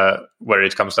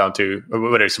it comes down to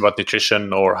whether it's about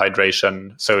nutrition or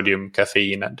hydration, sodium,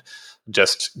 caffeine, and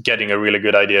just getting a really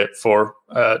good idea for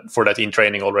that in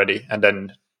training already, and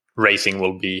then racing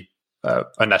will be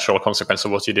a natural consequence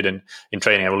of what you did in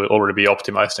training. It will already be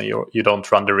optimized, and you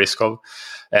don't run the risk of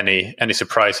any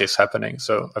surprises happening.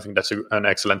 So I think that's an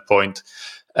excellent point.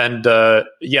 And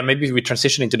maybe we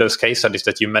transition into those case studies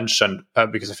that you mentioned,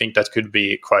 because I think that could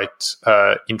be quite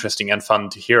interesting and fun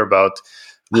to hear about.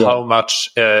 Yeah. How much,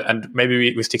 and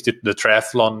maybe we stick to the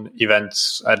triathlon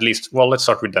events at least. Well, let's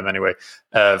start with them anyway.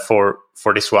 For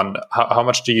this one, how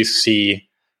much do you see,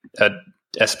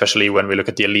 especially when we look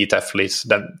at the elite athletes,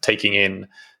 them taking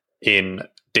in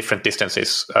different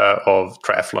distances of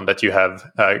triathlon that you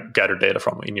have gathered data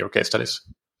from in your case studies?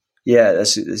 Yeah,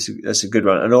 that's a good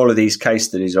one. And all of these case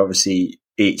studies, obviously,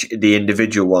 the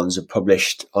individual ones are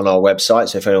published on our website.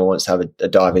 So if anyone wants to have a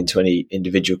dive into any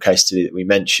individual case study that we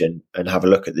mention and have a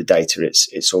look at the data,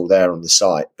 it's all there on the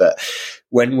site. But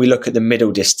when we look at the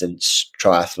middle distance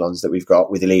triathlons that we've got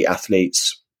with elite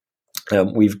athletes,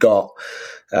 we've got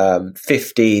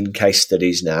 15 case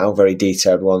studies now, very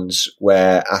detailed ones,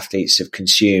 where athletes have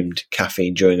consumed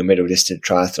caffeine during a middle distance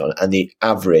triathlon, and the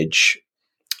average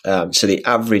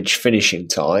finishing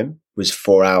time was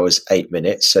 4 hours, 8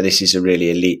 minutes. So this is a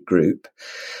really elite group.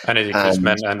 And it includes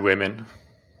men and women.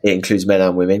 It includes men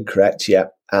and women, correct, yeah.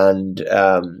 And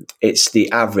it's the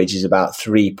average is about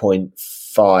 3.5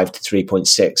 to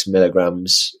 3.6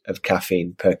 milligrams of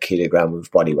caffeine per kilogram of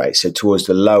body weight. So towards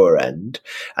the lower end,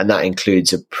 and that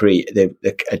includes a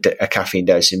caffeine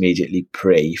dose immediately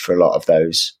pre for a lot of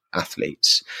those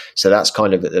athletes. So that's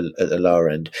kind of at the lower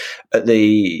end.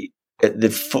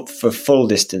 For full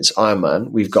distance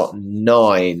Ironman, we've got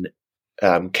 9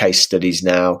 case studies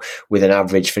now with an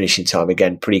average finishing time,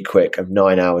 again, pretty quick, of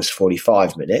 9 hours,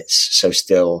 45 minutes. So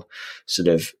still sort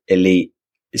of elite,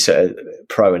 so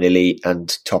pro and elite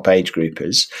and top age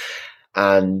groupers.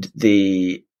 And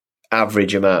the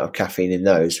average amount of caffeine in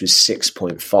those was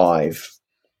 6.5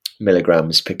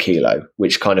 milligrams per kilo,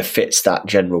 which kind of fits that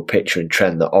general picture and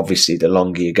trend that obviously the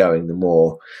longer you're going, the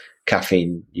more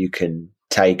caffeine you can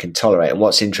take and tolerate. And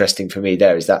what's interesting for me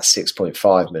there is that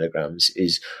 6.5 milligrams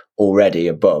is already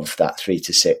above that 3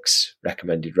 to 6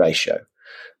 recommended ratio.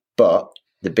 But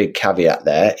the big caveat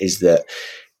there is that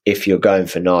if you're going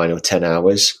for 9 or 10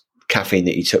 hours, caffeine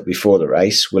that you took before the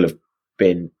race will have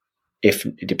been, if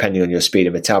depending on your speed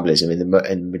of metabolism, in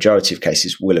the majority of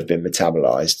cases, will have been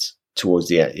metabolized towards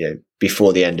the end,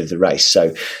 before the end of the race.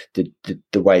 So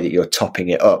the way that you're topping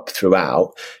it up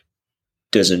throughout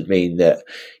doesn't mean that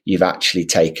you've actually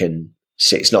taken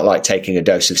it's not like taking a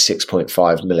dose of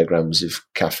 6.5 milligrams of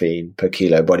caffeine per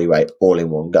kilo body weight all in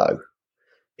one go.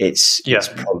 It's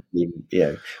probably,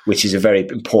 which is a very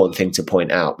important thing to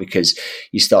point out, because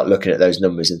you start looking at those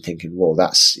numbers and thinking, well,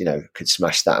 that's, could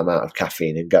smash that amount of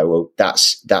caffeine, and go, well,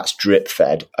 that's drip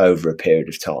fed over a period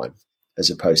of time,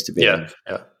 as opposed to being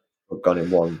gone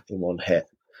in one hit.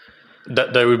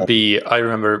 that would be, I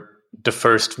remember the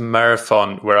first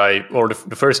marathon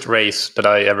the first race that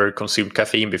I ever consumed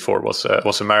caffeine before was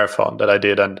a marathon that I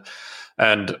did, and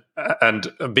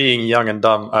being young and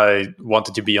dumb, I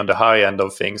wanted to be on the high end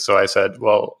of things, so I said,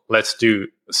 well, let's do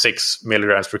 6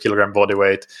 milligrams per kilogram body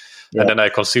weight. Yeah. And then I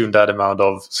consumed that amount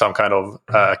of some kind of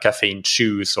caffeine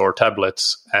chews or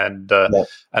tablets, and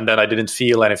then I didn't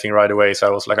feel anything right away. So I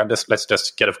was like, let's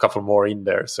just get a couple more in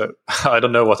there. So I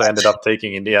don't know what I ended up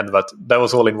taking in the end, but that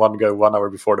was all in one go, 1 hour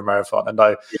before the marathon. And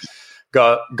I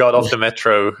got off the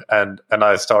metro and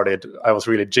I was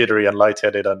really jittery and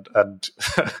lightheaded and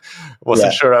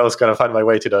wasn't sure I was going to find my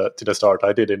way to the start.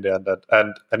 I did in the end,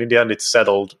 and in the end it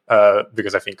settled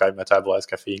because I think I metabolized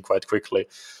caffeine quite quickly.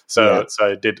 So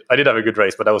I did have a good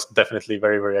race, but that was definitely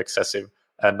very, very excessive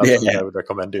and not something I would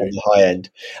recommend doing. On the high end,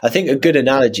 I think a good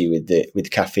analogy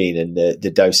with caffeine and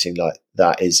the dosing like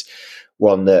that is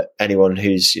one that anyone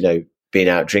who's been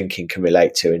out drinking can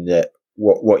relate to, in that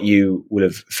what you would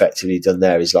have effectively done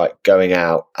there is like going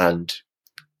out, and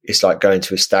it's like going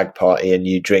to a stag party and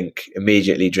you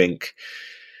immediately drink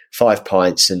 5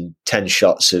 pints and 10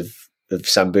 shots of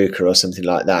Sambuca or something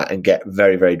like that and get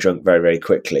very, very drunk very, very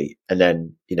quickly. And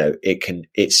then,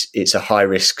 it's a high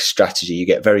risk strategy. You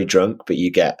get very drunk, but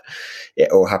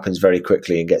it all happens very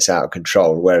quickly and gets out of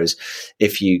control. Whereas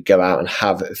if you go out and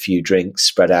have a few drinks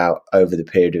spread out over the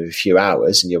period of a few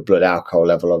hours, and your blood alcohol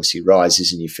level obviously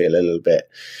rises and you feel a little bit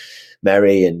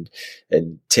merry and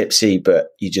tipsy,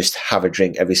 but you just have a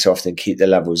drink every so often, keep the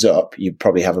levels up, you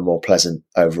probably have a more pleasant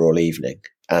overall evening.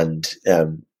 And,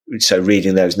 so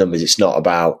reading those numbers, it's not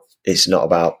about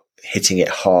hitting it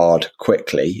hard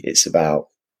quickly. It's about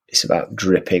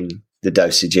dripping the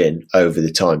dosage in over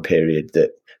the time period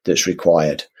that's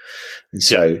required. And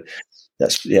so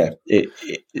that's I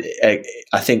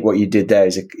think what you did there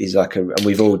is like and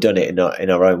we've all done it in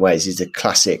our own ways. Is the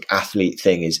classic athlete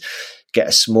thing: is get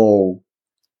a small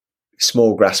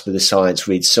grasp of the science,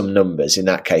 read some numbers. In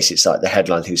that case, it's like the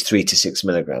headline thing is 3 to 6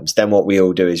 milligrams. Then what we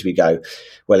all do is we go,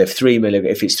 well, if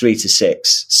it's 3 to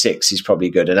 6, 6 is probably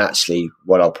good. And actually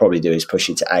what I'll probably do is push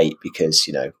it to 8 because,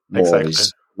 more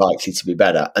is likely to be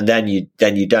better. And then you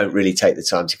don't really take the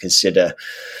time to consider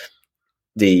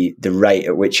the rate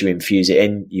at which you infuse it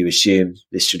in. You assume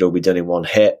this should all be done in one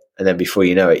hit. And then before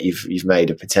you know it, you've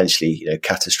made a potentially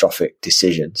catastrophic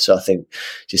decision. So I think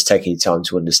just taking time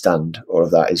to understand all of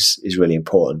that is really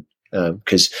important,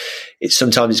 because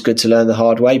sometimes it's good to learn the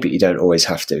hard way, but you don't always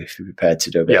have to if you're prepared to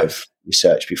do a bit of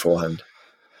research beforehand.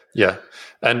 Yeah.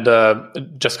 And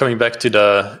just coming back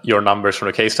to your numbers from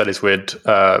the case studies with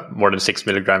more than 6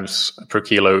 milligrams per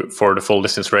kilo for the full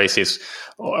distance races,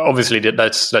 obviously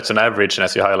that's an average. And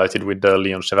as you highlighted with the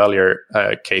Leon Chevalier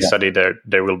case study,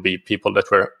 there will be people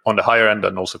that were on the higher end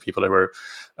and also people that were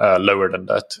lower than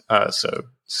that.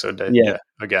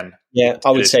 Again,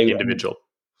 I would say individual.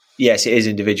 Yes, it is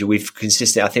individual. We've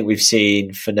consistently, I think we've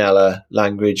seen Fenella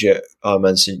Langridge at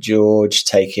Ironman St. George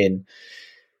taking,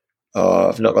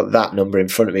 I've not got that number in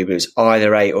front of me, but it was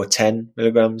either 8 or 10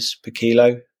 milligrams per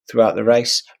kilo throughout the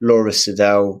race. Laura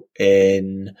Siddell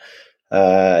in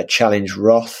Challenge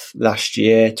Roth last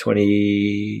year,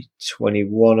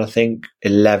 2021, I think,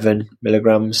 11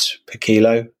 milligrams per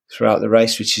kilo throughout the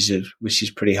race, which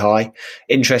is pretty high.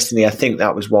 Interestingly, I think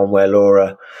that was one where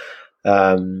Laura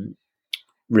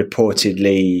reported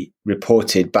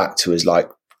back to us like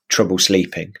trouble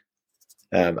sleeping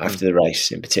after the race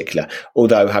in particular.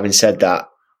 Although having said that,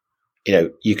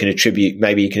 you can attribute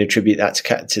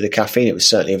that to the caffeine. It was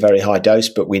certainly a very high dose,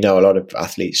 but we know a lot of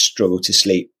athletes struggle to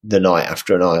sleep the night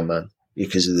after an Ironman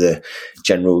because of the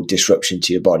general disruption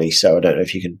to your body. So I don't know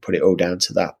if you can put it all down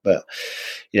to that, but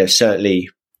certainly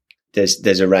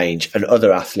there's a range. And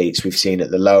other athletes we've seen at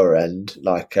the lower end,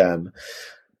 like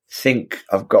think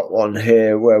I've got one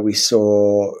here where we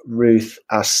saw Ruth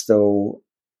Astle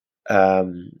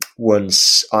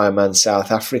once Ironman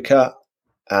South Africa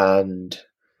and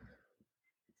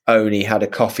only had a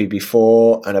coffee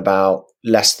before and about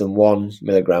less than 1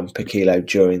 milligram per kilo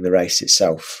during the race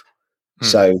itself.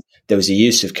 So there was a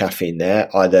use of caffeine there,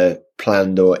 either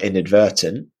planned or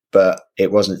inadvertent, but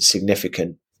it wasn't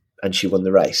significant, and she won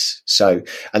the race. So,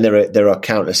 and there are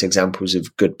countless examples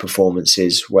of good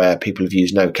performances where people have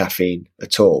used no caffeine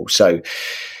at all. So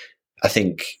I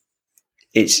think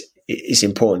it's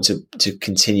important to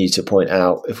continue to point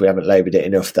out, if we haven't laboured it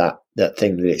enough, that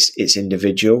thing that it's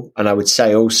individual. And I would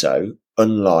say also,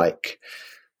 unlike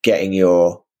getting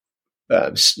your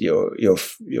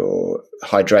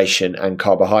hydration and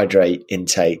carbohydrate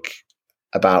intake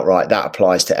about right, that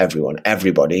applies to everyone.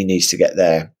 Everybody needs to get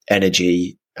their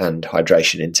energy and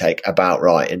hydration intake about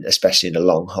right, and especially in a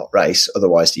long hot race.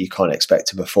 Otherwise, you can't expect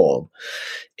to perform.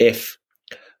 If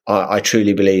I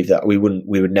truly believe that we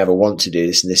would never want to do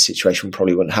this in this situation,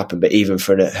 probably wouldn't happen. But even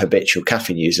for a habitual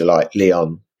caffeine user like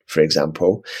Leon, for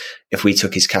example, if we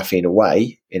took his caffeine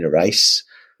away in a race,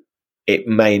 it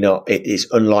is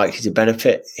unlikely to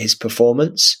benefit his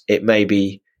performance. It may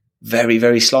be very,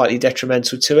 very slightly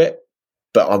detrimental to it,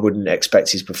 but I wouldn't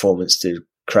expect his performance to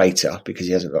crater because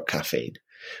he hasn't got caffeine.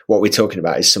 What we're talking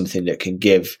about is something that can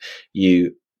give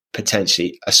you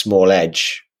potentially a small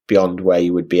edge beyond where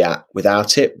you would be at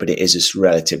without it, but it is a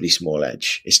relatively small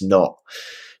edge. It's not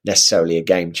necessarily a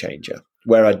game changer.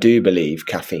 Where I do believe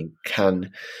caffeine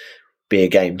can be a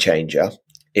game changer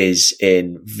is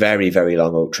in very, very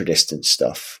long ultra distance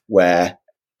stuff where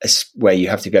you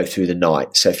have to go through the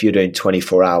night. So if you're doing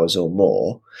 24 hours or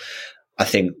more, I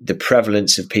think the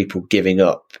prevalence of people giving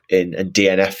up and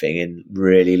DNFing in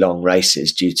really long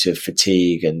races due to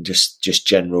fatigue and just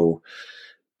general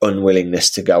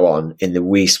unwillingness to go on in the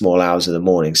wee small hours of the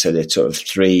morning. So they're sort of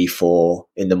 3-4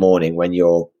 in the morning when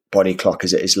your body clock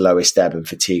is at its lowest ebb and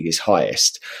fatigue is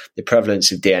highest. The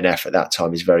prevalence of DNF at that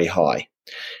time is very high.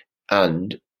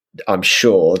 And I'm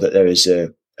sure that there is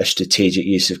a strategic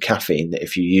use of caffeine that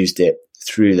if you used it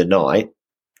through the night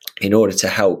in order to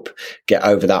help get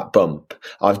over that bump.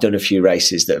 I've done a few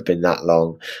races that have been that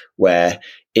long where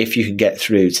if you can get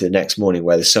through to the next morning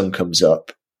where the sun comes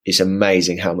up, it's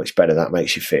amazing how much better that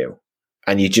makes you feel.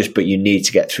 And but you need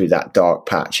to get through that dark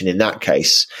patch. And in that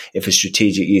case, if a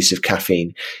strategic use of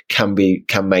caffeine can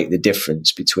make the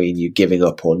difference between you giving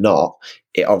up or not,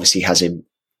 it obviously has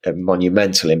a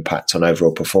monumental impact on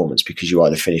overall performance because you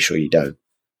either finish or you don't.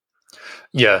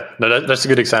 Yeah, no, that's a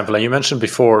good example. And you mentioned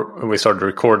before when we started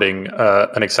recording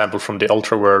an example from the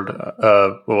Ultra World,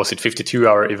 what was it,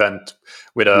 52-hour event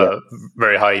with a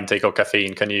very high intake of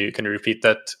caffeine. Can you repeat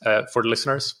that for the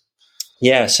listeners?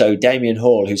 Yeah, so Damien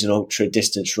Hall, who's an ultra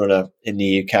distance runner in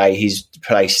the UK, he's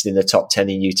placed in the top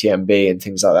 10 in UTMB and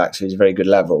things like that, so he's a very good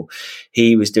level.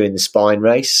 He was doing the Spine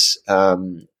race,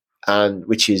 and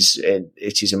which is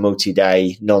a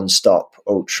multi-day non-stop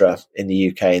ultra in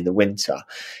the UK in the winter.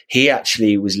 He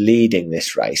actually was leading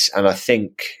this race and I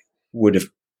think would have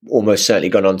almost certainly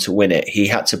gone on to win it. He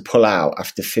had to pull out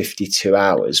after 52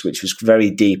 hours, which was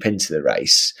very deep into the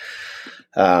race,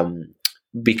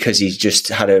 because he just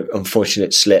had an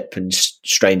unfortunate slip and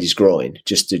strained his groin,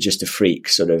 just a freak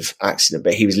sort of accident.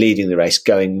 But he was leading the race,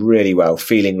 going really well,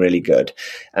 feeling really good.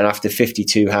 And after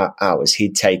 52 hours,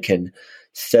 he'd taken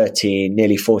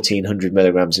nearly 1,400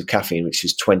 milligrams of caffeine, which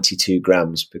is 22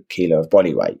 grams per kilo of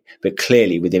body weight. But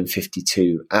clearly within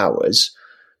 52 hours,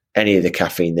 any of the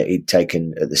caffeine that he'd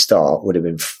taken at the start would have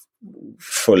been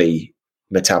fully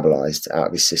metabolized out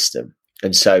of his system.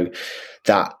 And so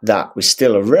that was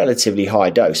still a relatively high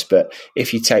dose. But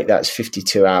if you take that as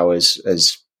 52 hours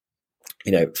as,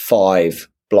 5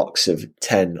 blocks of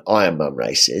 10 Ironman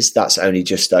races, that's only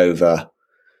just over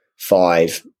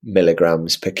 5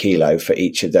 milligrams per kilo for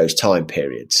each of those time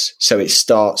periods. So it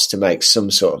starts to make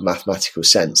some sort of mathematical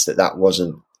sense that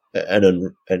wasn't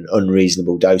an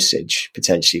unreasonable dosage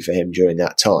potentially for him during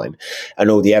that time. And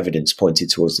all the evidence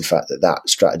pointed towards the fact that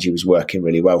strategy was working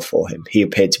really well for him. He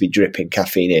appeared to be dripping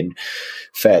caffeine in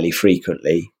fairly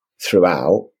frequently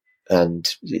throughout,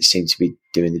 and it seemed to be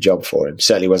doing the job for him.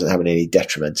 Certainly wasn't having any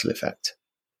detrimental effect.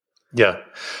 Yeah.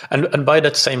 And by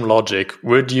that same logic,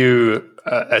 would you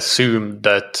assume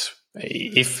that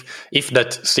if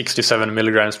that 67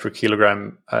 milligrams per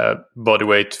kilogram body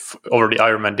weight over the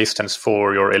Ironman distance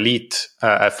for your elite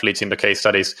athletes in the case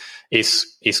studies is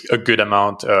a good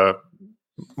amount,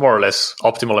 more or less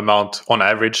optimal amount on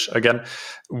average, again,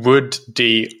 would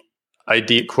the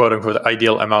quote unquote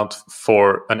ideal amount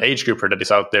for an age grouper that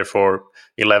is out there for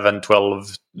 11,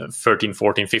 12, 13,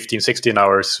 14, 15, 16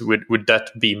 hours, would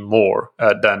that be more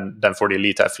than for the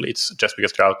elite athletes just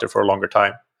because they're out there for a longer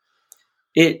time?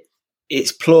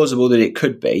 It's plausible that it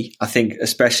could be. I think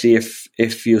especially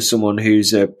if you're someone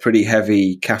who's a pretty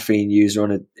heavy caffeine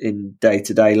user in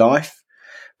day-to-day life.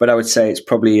 But I would say it's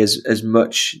probably as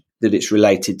much that it's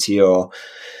related to your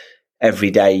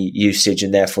everyday usage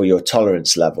and therefore your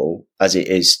tolerance level as it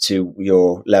is to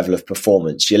your level of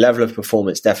performance. Your level of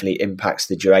performance definitely impacts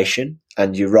the duration.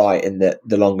 And you're right in that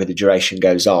the longer the duration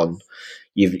goes on,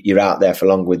 you're out there for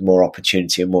longer with more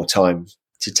opportunity and more time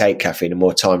to take caffeine and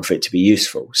more time for it to be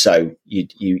useful. So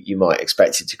you might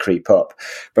expect it to creep up.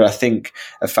 But I think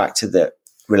a factor that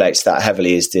relates that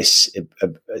heavily is this,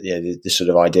 the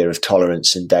sort of idea of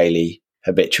tolerance and daily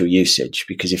habitual usage.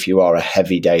 Because if you are a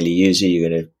heavy daily user, you're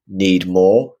going to need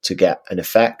more to get an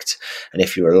effect. And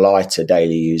if you're a lighter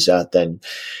daily user, then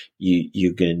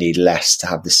you're going to need less to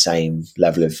have the same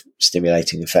level of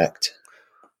stimulating effect.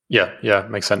 Yeah,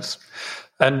 makes sense.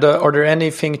 And are there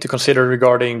anything to consider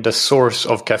regarding the source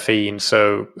of caffeine?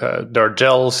 So there are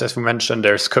gels, as we mentioned.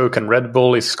 There's Coke and Red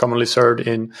Bull is commonly served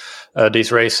in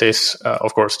these races.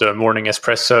 Of course, the morning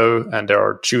espresso, and there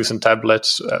are chews and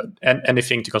tablets. And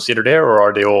anything to consider there, or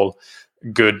are they all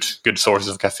good sources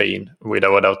of caffeine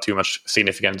without too much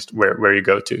significance where you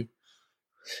go to?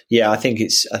 Yeah, I think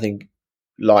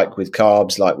like with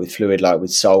carbs, like with fluid, like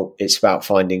with salt, it's about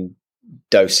finding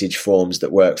dosage forms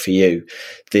that work for you.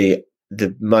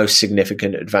 The most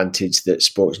significant advantage that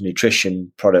sports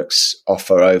nutrition products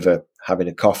offer over having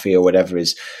a coffee or whatever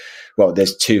is, well,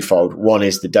 there's twofold. One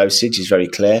is the dosage is very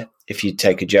clear. If you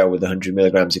take a gel with 100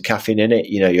 milligrams of caffeine in it,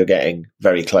 you're getting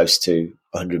very close to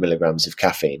 100 milligrams of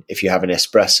caffeine. If you have an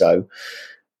espresso,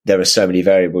 there are so many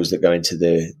variables that go into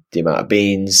the amount of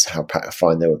beans, how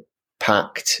fine they were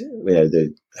packed,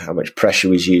 how much pressure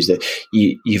was used. That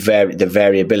the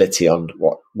variability on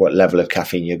what level of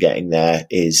caffeine you're getting there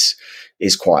is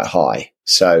quite high.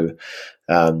 So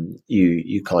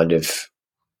you kind of,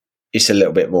 it's a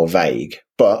little bit more vague.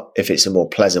 But if it's a more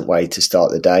pleasant way to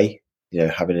start the day,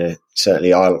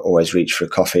 certainly I'll always reach for a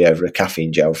coffee over a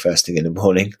caffeine gel first thing in the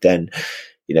morning. Then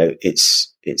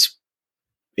it's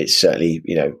certainly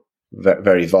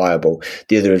very viable.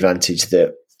 The other advantage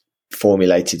that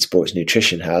formulated sports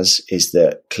nutrition has is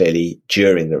that clearly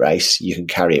during the race you can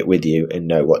carry it with you and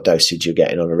know what dosage you're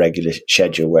getting on a regular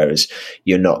schedule, whereas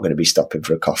you're not going to be stopping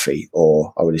for a coffee,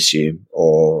 or I would assume,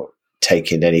 or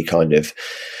taking any kind of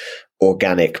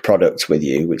organic product with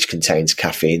you which contains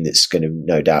caffeine that's going to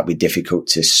no doubt be difficult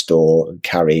to store and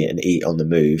carry and eat on the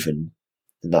move and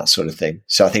that sort of thing.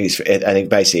 So I think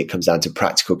basically it comes down to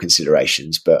practical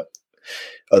considerations, but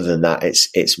other than that,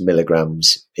 it's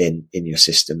milligrams in your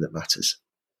system that matters.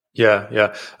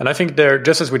 Yeah. And I think there,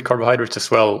 just as with carbohydrates as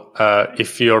well,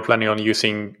 if you're planning on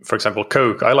using, for example,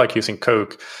 Coke, I like using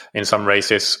Coke in some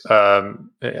races,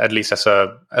 at least as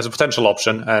a potential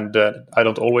option. And I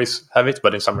don't always have it,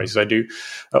 but in some races I do.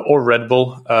 Or Red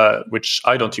Bull, which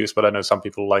I don't use, but I know some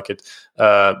people like it.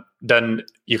 Then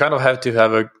you kind of have to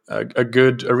have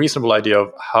a reasonable idea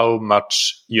of how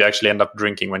much you actually end up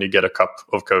drinking when you get a cup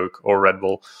of Coke or Red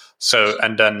Bull. So,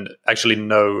 and then actually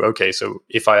know, okay, so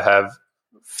if I have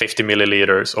 50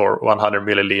 milliliters or 100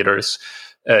 milliliters,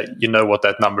 you know what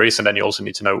that number is. And then you also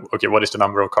need to know, okay, what is the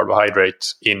number of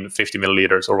carbohydrates in 50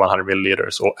 milliliters or 100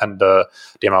 milliliters, and the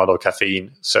amount of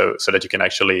caffeine, so that you can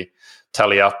actually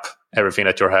tally up everything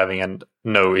that you're having and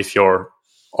know if you're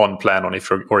on plan if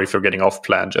you're getting off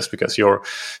plan, just because you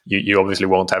obviously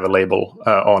won't have a label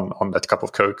on that cup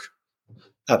of Coke.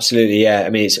 Absolutely, yeah. I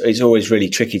mean, it's always really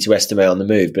tricky to estimate on the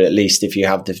move, but at least if you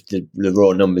have the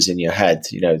raw numbers in your head,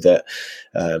 that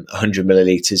 100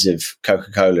 milliliters of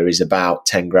Coca-Cola is about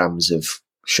 10 grams of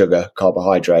sugar,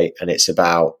 carbohydrate, and it's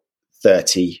about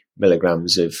 30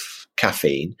 milligrams of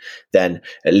caffeine, then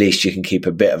at least you can keep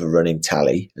a bit of a running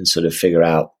tally and sort of figure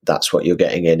out that's what you're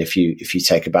getting in. If you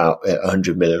take about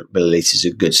 100 milliliters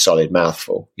of good solid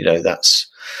mouthful, that's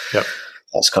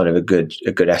kind of a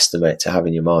good estimate to have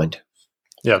in your mind.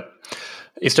 Yeah.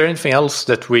 Is there anything else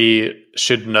that we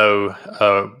should know,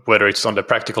 whether it's on the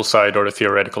practical side or the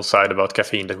theoretical side, about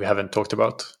caffeine that we haven't talked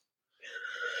about?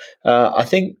 I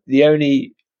think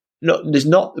we've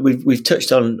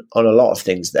touched on a lot of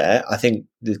things there. I think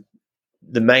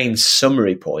the main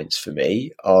summary points for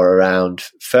me are around,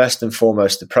 first and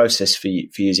foremost, the process for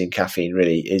using caffeine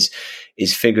really is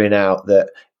figuring out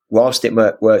that whilst it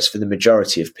works for the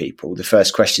majority of people, the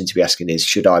first question to be asking is,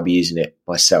 should I be using it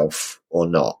myself or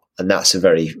not? And that's a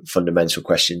very fundamental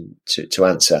question to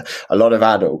answer. A lot of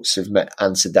adults have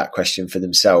answered that question for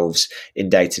themselves in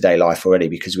day-to-day life already,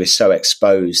 because we're so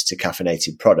exposed to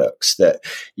caffeinated products that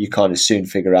you kind of soon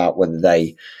figure out whether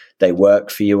they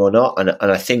work for you or not. And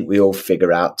I think we all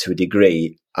figure out to a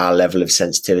degree our level of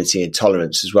sensitivity and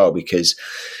tolerance as well, because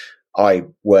I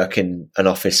work in an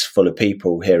office full of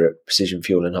people here at Precision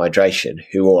Fuel and Hydration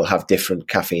who all have different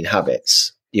caffeine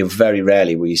habits. Very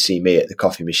rarely will you see me at the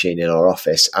coffee machine in our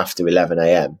office after 11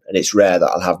 a.m. And it's rare that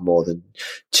I'll have more than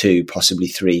 2, possibly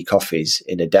 3 coffees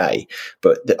in a day.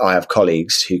 But I have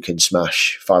colleagues who can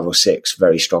smash 5 or 6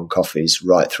 very strong coffees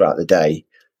right throughout the day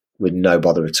with no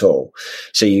bother at all.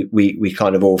 So we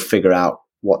kind of all figure out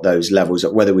what those levels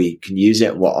are, whether we can use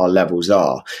it and what our levels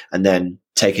are. And then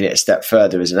taking it a step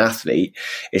further as an athlete,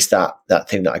 it's that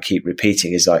thing that I keep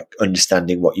repeating, is like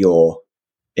understanding what your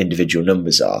individual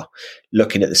numbers are,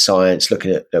 looking at the science,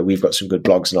 looking at, we've got some good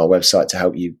blogs on our website to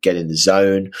help you get in the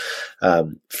zone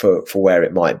for where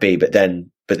it might be, but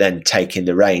then but then taking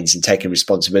the reins and taking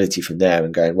responsibility from there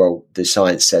and going, well, the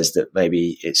science says that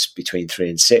maybe it's between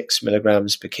 3 and 6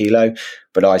 milligrams per kilo,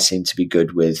 but I seem to be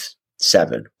good with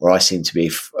 7, or I seem to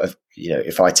be,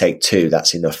 if I take 2,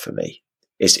 that's enough for me.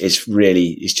 It's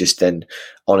just then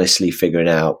honestly figuring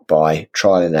out by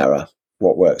trial and error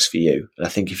what works for you. And I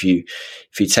think if you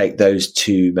take those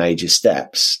 2 major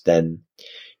steps, then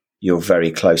you're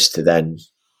very close to then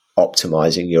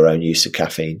optimizing your own use of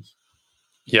caffeine.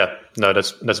 Yeah, no,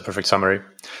 that's a perfect summary.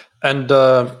 And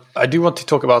I do want to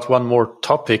talk about one more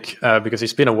topic because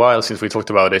it's been a while since we talked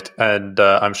about it, and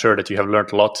I'm sure that you have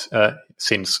learned a lot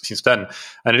since then.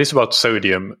 And it is about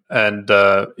sodium, and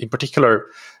in particular,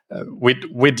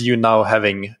 with you now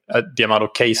having the amount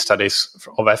of case studies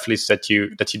of athletes that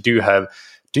you do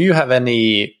you have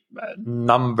any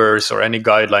numbers or any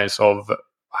guidelines of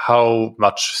how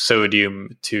much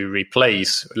sodium to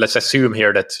replace? Let's assume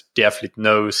here that the athlete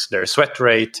knows their sweat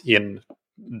rate in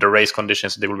the race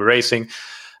conditions they will be racing,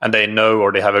 and they know,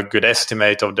 or they have a good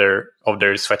estimate of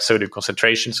their sweat sodium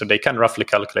concentration, so they can roughly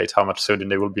calculate how much sodium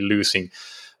they will be losing.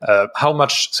 How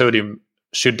much sodium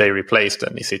should they replace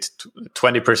then? Is it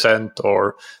 20%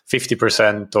 or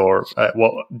 50%, or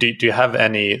do you have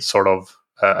any sort of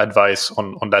advice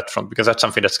on that front? Because that's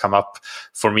something that's come up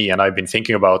for me and I've been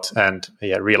thinking about, and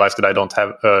realized that I don't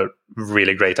have a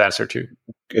really great answer to.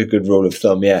 A good rule of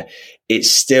thumb, yeah.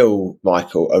 It's still,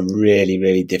 Michael, a really,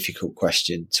 really difficult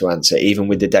question to answer, even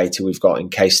with the data we've got in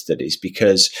case studies,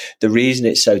 because the reason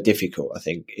it's so difficult, I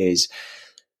think, is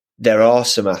there are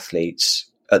some athletes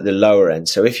at the lower end.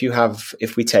 So if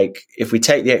we take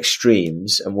the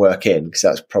extremes and work in, because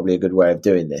that's probably a good way of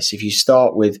doing this. If you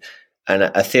start with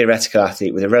a theoretical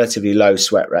athlete with a relatively low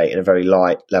sweat rate and a very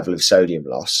light level of sodium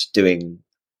loss doing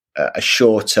a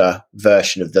shorter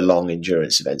version of the long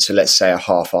endurance event. So let's say a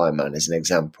half Ironman as an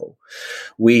example.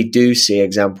 We do see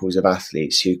examples of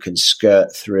athletes who can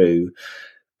skirt through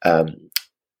a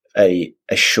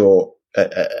short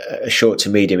to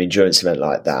medium endurance event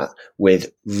like that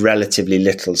with relatively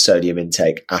little sodium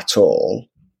intake at all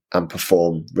and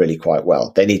perform really quite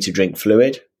well. They need to drink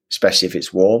fluid, especially if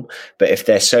it's warm. But if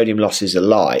their sodium losses are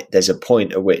light, there's a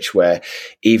point at which where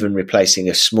even replacing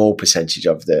a small percentage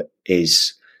of that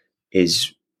is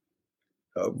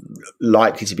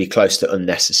likely to be close to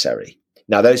unnecessary.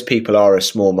 Now, those people are a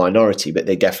small minority, but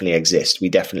they definitely exist. We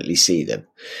definitely see them.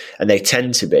 And they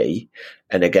tend to be,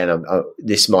 and again,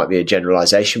 this might be a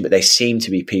generalization, but they seem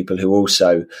to be people who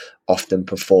also often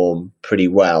perform pretty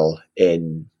well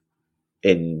in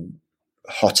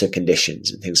hotter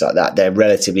conditions and things like that. They're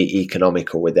relatively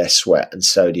economical with their sweat and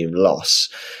sodium loss,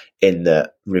 in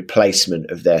the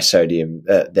replacement of their sodium.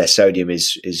 Their sodium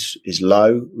is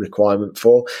low requirement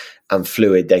for, and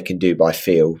fluid they can do by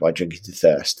feel, by drinking to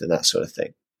thirst and that sort of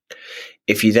thing.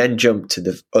 If you then jump to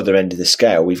the other end of the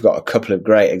scale, we've got a couple of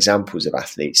great examples of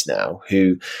athletes now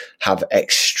who have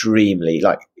extremely,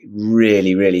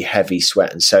 really, really heavy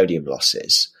sweat and sodium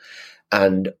losses.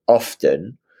 And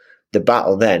often the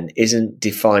battle then isn't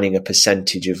defining a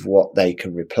percentage of what they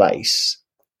can replace.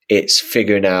 It's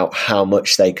figuring out how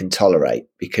much they can tolerate,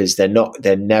 because they're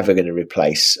never going to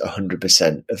replace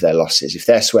 100% of their losses. If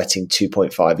they're sweating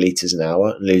 2.5 liters an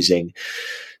hour and losing,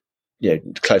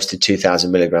 close to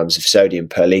 2,000 milligrams of sodium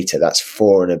per liter, that's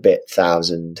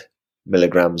 4,000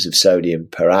 milligrams of sodium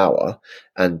per hour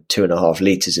and 2.5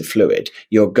 liters of fluid.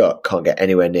 Your gut can't get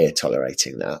anywhere near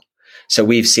tolerating that. So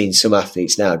we've seen some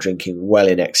athletes now drinking well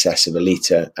in excess of a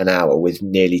liter an hour with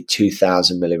nearly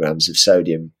 2,000 milligrams of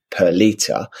sodium per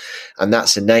litre, and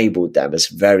that's enabled them as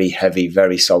very heavy,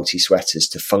 very salty sweaters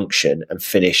to function and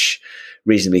finish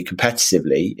reasonably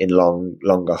competitively in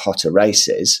longer, hotter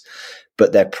races.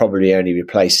 But they're probably only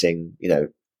replacing,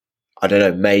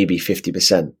 maybe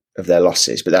 50% of their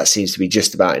losses, but that seems to be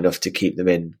just about enough to keep them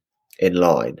in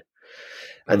line.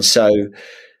 And so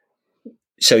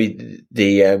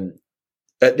the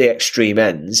at the extreme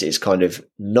ends, it's kind of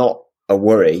not a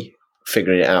worry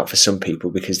figuring it out for some people,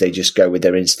 because they just go with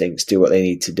their instincts, do what they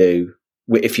need to do.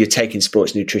 If you're taking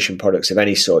sports nutrition products of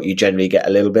any sort, you generally get a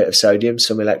little bit of sodium,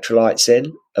 some electrolytes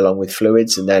in, along with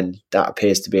fluids, and then that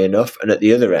appears to be enough. And at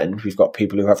the other end, we've got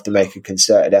people who have to make a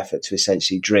concerted effort to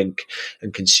essentially drink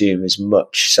and consume as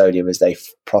much sodium as they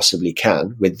possibly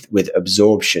can, with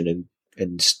absorption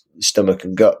and stomach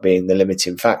and gut being the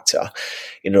limiting factor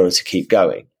in order to keep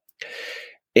going.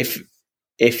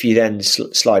 If you then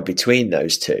slide between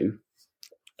those two,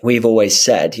 we've always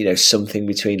said, something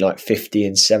between 50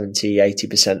 and 70,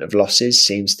 80% of losses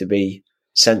seems to be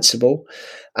sensible.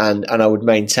 And I would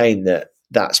maintain that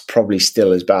that's probably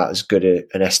still about as good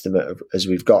an estimate as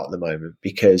we've got at the moment,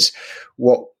 because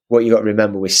what you got to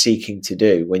remember we're seeking to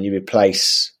do when you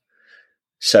replace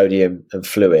sodium and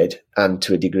fluid, and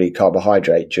to a degree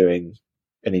carbohydrate during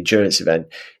an endurance event,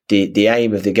 the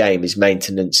aim of the game is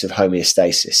maintenance of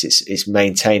homeostasis. It's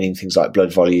maintaining things like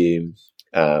blood volume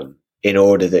in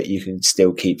order that you can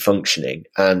still keep functioning.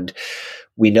 And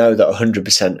we know that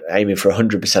 100%, aiming for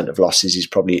 100% of losses is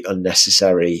probably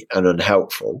unnecessary and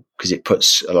unhelpful, because it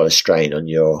puts a lot of strain on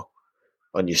your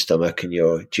stomach and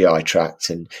your GI tract,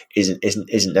 and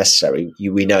isn't necessary.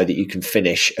 We know that you can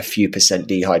finish a few percent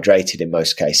dehydrated in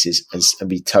most cases and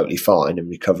be totally fine and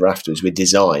recover afterwards. We're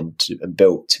designed and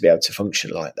built to be able to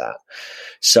function like that.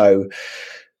 So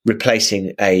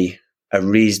replacing a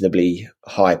reasonably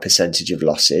high percentage of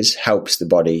losses helps the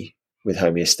body with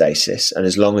homeostasis, and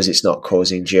as long as it's not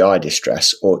causing GI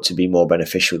distress, ought to be more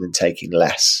beneficial than taking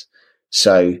less.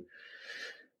 So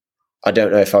I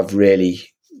don't know if I've really,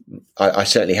 I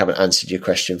certainly haven't answered your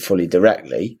question fully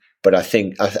directly, but I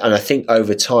think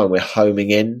over time we're homing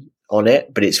in on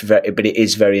it, but it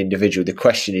is very individual. The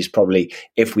question is probably,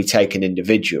 if we take an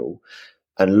individual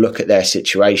and look at their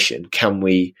situation, can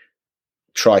we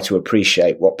try to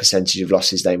appreciate what percentage of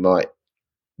losses they might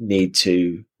need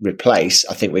to replace?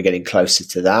 I think we're getting closer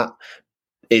to that.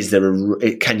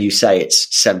 Can you say it's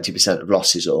 70% of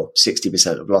losses or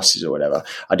 60% of losses or whatever?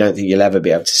 I don't think you'll ever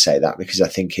be able to say that, because I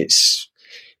think it's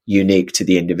unique to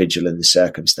the individual and the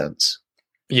circumstance.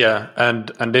 Yeah,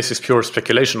 and this is pure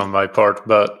speculation on my part,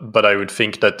 but I would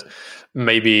think that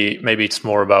maybe it's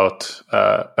more about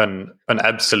an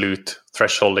absolute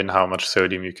threshold in how much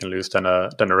sodium you can lose than a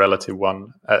relative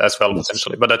one as well,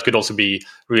 potentially. But that could also be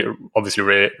obviously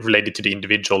related to the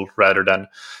individual rather than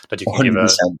that you can 100%.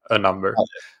 Give a number.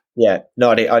 Yeah,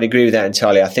 no, I'd agree with that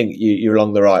entirely. I think you're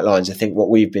along the right lines. I think what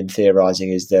we've been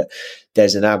theorizing is that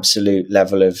there's an absolute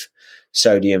level of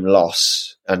sodium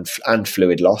loss and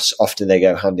fluid loss. Often they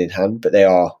go hand in hand, but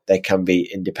they can be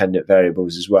independent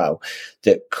variables as well,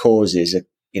 that causes a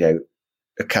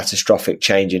catastrophic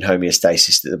change in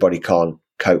homeostasis that the body can't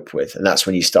cope with. And that's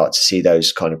when you start to see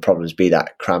those kind of problems, be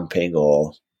that cramping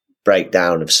or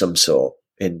breakdown of some sort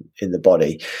in the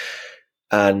body.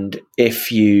 And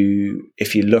if you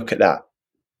look at that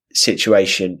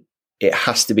situation, it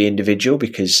has to be individual,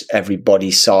 because every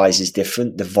body size is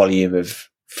different. The volume of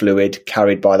fluid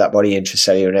carried by that body,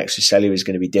 intracellular and extracellular, is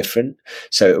going to be different.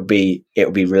 So it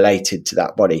will be related to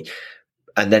that body.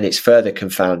 And then it's further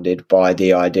confounded by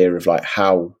the idea of like,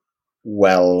 how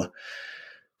well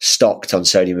stocked on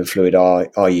sodium and fluid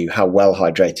are you? How well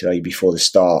hydrated are you before the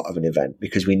start of an event?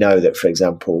 Because we know that, for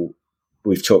example,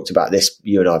 we've talked about this,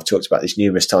 you and I have talked about this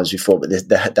numerous times before, but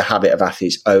the habit of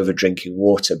athletes over drinking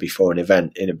water before an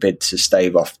event in a bid to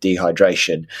stave off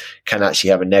dehydration can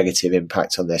actually have a negative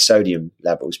impact on their sodium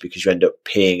levels, because you end up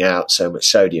peeing out so much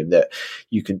sodium that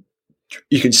you can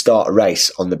start a race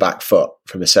on the back foot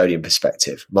from a sodium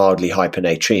perspective, mildly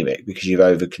hyponatremic, because you've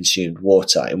overconsumed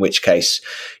water, in which case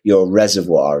your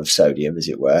reservoir of sodium, as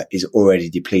it were, is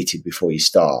already depleted before you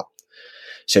start.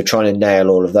 So trying to nail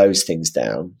all of those things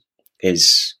down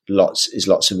is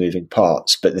lots of moving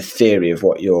parts. But the theory of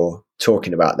what you're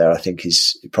talking about there, I think,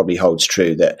 it probably holds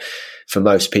true, that for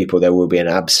most people there will be an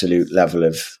absolute level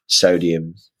of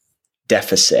sodium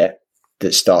deficit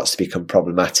that starts to become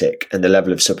problematic, and the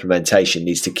level of supplementation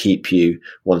needs to keep you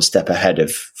one step ahead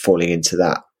of falling into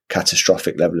that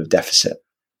catastrophic level of deficit.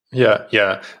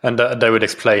 Yeah, and that would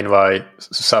explain why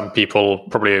some people,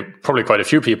 probably quite a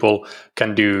few people,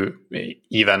 can do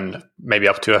even maybe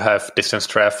up to a half distance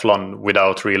triathlon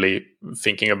without really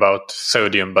thinking about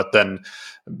sodium, but then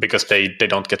because they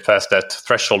don't get past that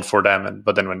threshold for them,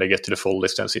 but then when they get to the full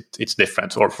distance, it's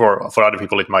different. Or for other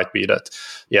people, it might be that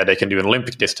they can do an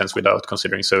Olympic distance without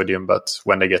considering sodium, but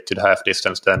when they get to the half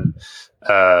distance, then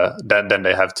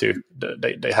they have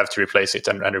to replace it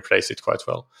and replace it quite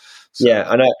well. So,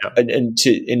 and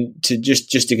to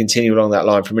just to continue along that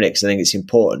line for a minute, because I think it's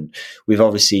important. We've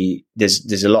obviously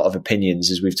there's a lot of opinions,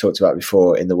 as we've talked about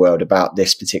before, in the world about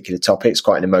this particular topic. It's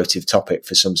quite an emotive topic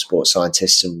for some sports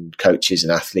scientists and coaches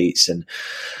and athletes, and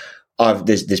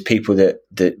there's people that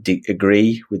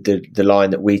agree with the line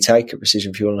that we take at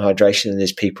Precision Fuel and Hydration, and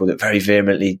there's people that very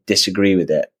vehemently disagree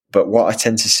with it. But what I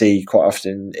tend to see quite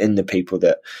often in the people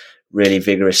that really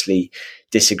vigorously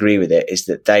disagree with it is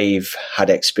that they've had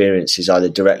experiences either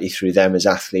directly through them as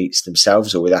athletes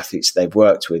themselves or with athletes they've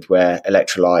worked with where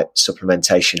electrolyte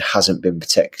supplementation hasn't been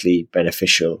particularly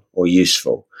beneficial or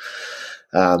useful.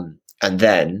 And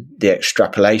then the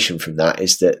extrapolation from that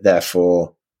is that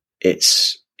therefore it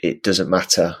doesn't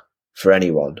matter for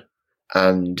anyone.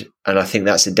 And I think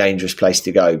that's a dangerous place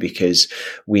to go, because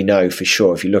we know for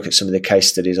sure, if you look at some of the case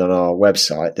studies on our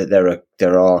website, that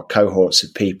there are cohorts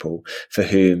of people for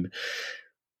whom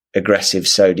aggressive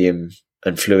sodium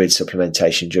and fluid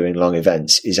supplementation during long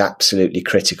events is absolutely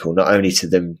critical, not only to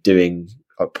them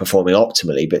performing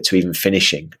optimally, but to even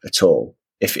finishing at all.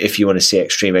 If you want to see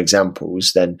extreme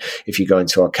examples, then if you go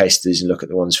into our case studies and look at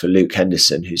the ones for Luke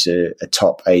Henderson, who's a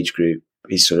top age group,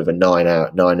 he's sort of a 9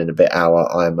 and a bit hour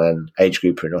Ironman age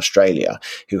grouper in Australia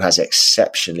who has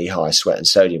exceptionally high sweat and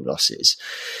sodium losses.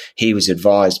 He was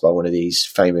advised by one of these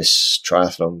famous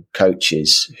triathlon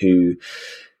coaches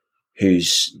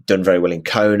who's done very well in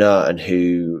Kona and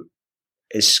who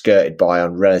is skirted by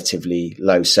on relatively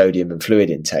low sodium and fluid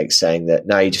intake, saying that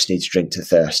now you just need to drink to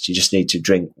thirst. You just need to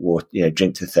drink water,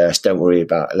 drink to thirst. Don't worry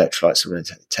about electrolyte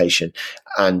supplementation.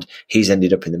 And he's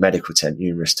ended up in the medical tent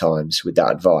numerous times with that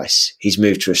advice. He's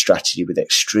moved to a strategy with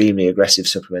extremely aggressive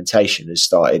supplementation, has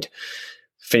started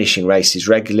finishing races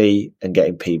regularly and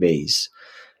getting PBs.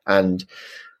 And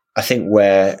I think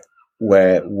where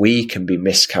we can be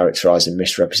mischaracterized and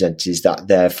misrepresented is that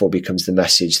therefore becomes the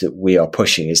message that we are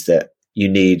pushing, is that you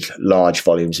need large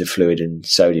volumes of fluid and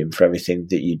sodium for everything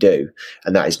that you do.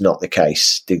 And that is not the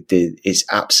case. It's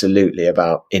absolutely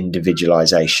about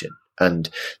individualization. And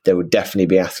there will definitely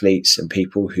be athletes and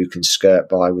people who can skirt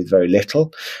by with very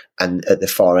little. And at the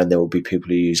far end, there will be people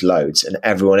who use loads. And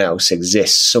everyone else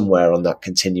exists somewhere on that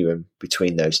continuum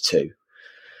between those two.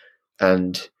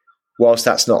 And whilst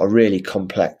that's not a really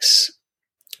complex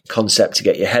concept to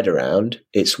get your head around,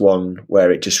 it's one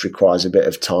where it just requires a bit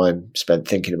of time spent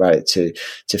thinking about it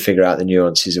to figure out the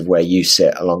nuances of where you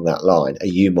sit along that line. Are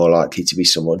you more likely to be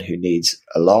someone who needs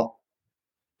a lot,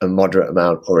 a moderate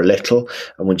amount, or a little?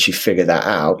 And once you figure that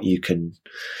out, you can,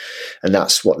 and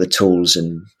that's what the tools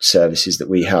and services that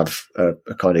we have are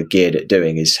kind of geared at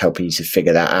doing, is helping you to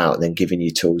figure that out and then giving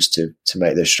you tools to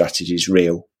make those strategies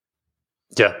real.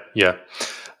 Yeah.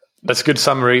 That's a good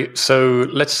summary. So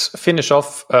let's finish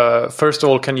off. First of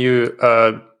all, can you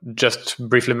just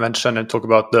briefly mention and talk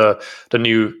about the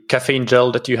new caffeine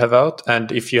gel that you have out?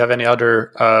 And if you have any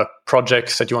other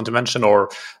projects that you want to mention, or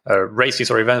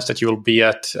races or events that you will be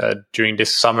at during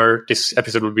this summer. This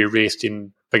episode will be released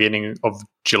in beginning of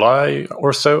July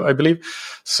or so, I believe.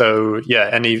 So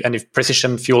yeah, any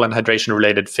precision fuel and hydration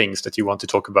related things that you want to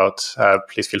talk about,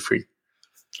 please feel free.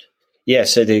 Yeah,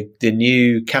 so the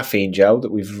new caffeine gel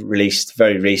that we've released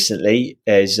very recently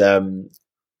is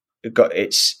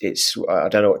it's I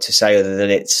don't know what to say other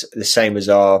than it's the same as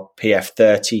our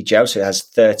PF30 gel. So it has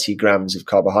 30 grams of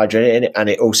carbohydrate in it, and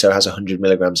it also has 100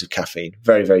 milligrams of caffeine.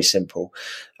 Very, very simple.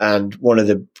 And one of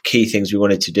the key things we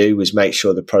wanted to do was make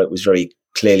sure the product was very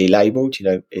clearly labeled.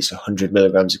 It's 100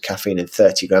 milligrams of caffeine and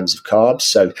 30 grams of carbs.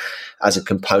 So as a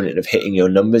component of hitting your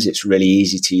numbers, it's really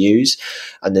easy to use.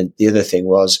 And then the other thing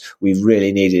was we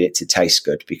really needed it to taste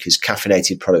good, because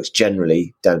caffeinated products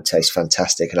generally don't taste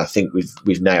fantastic. And I think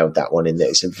we've nailed that one in that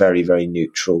it's a very, very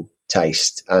neutral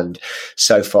taste. And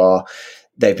so far,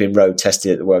 they've been road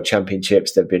tested at the World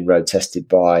Championships. They've been road tested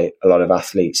by a lot of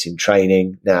athletes in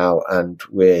training now. And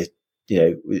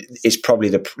it's probably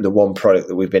the one product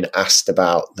that we've been asked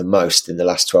about the most in the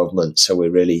last 12 months. So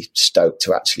we're really stoked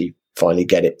to actually finally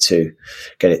get it to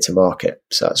market.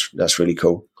 So that's really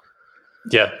cool.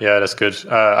 Yeah, that's good.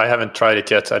 I haven't tried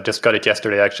it yet. I just got it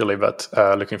yesterday, actually, but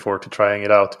looking forward to trying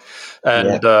it out.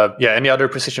 And any other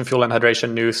precision fuel and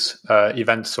hydration news,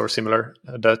 events or similar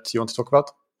that you want to talk about?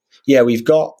 Yeah, we have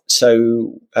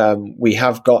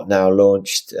got now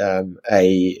launched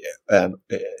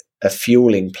a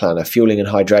fueling and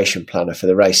hydration planner for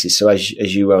the races. So as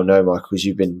you well know, Michael, because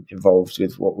you've been involved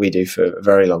with what we do for a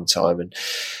very long time, and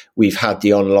we've had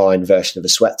the online version of a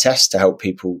sweat test to help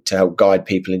guide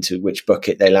people into which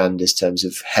bucket they land in terms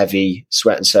of heavy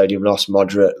sweat and sodium loss,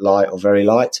 moderate, light, or very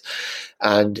light.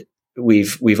 And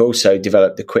we've also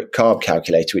developed the quick carb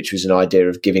calculator, which was an idea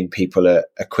of giving people a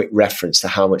quick reference to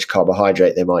how much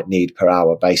carbohydrate they might need per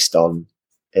hour based on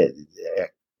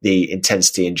the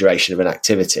intensity and duration of an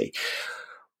activity.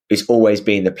 It's always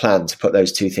been the plan to put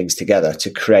those two things together to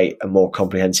create a more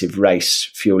comprehensive race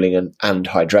fueling and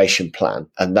hydration plan.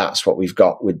 And that's what we've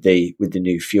got with the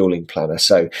new fueling planner.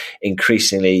 So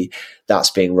increasingly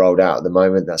that's being rolled out at the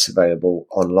moment. That's available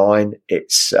online.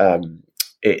 It's,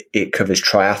 it covers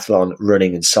triathlon,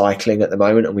 running and cycling at the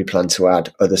moment. And we plan to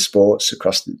add other sports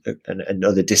across and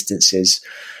other distances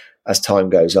as time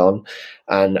goes on.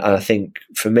 And I think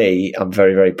for me, I'm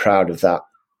very, very proud of that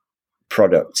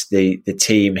product. The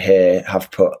team here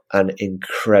have put an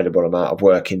incredible amount of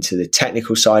work into the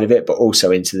technical side of it, but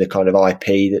also into the kind of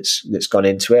IP that's gone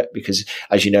into it. Because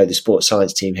as you know, the sports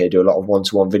science team here do a lot of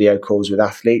one-to-one video calls with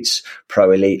athletes,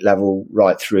 pro elite level,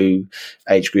 right through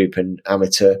age group and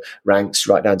amateur ranks,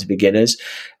 right down to beginners.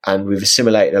 And we've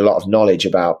assimilated a lot of knowledge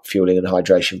about fueling and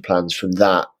hydration plans from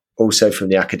that also from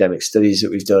the academic studies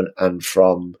that we've done and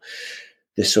from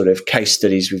the sort of case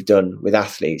studies we've done with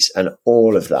athletes, and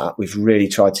all of that, we've really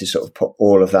tried to sort of put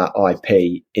all of that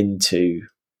IP into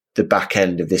the back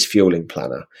end of this fueling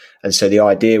planner. And so the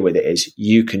idea with it is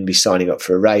you can be signing up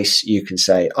for a race. You can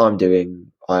say, I'm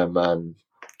doing Ironman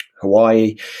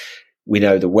Hawaii. We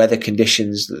know the weather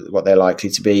conditions, what they're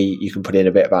likely to be. You can put in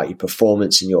a bit about your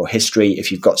performance and your history.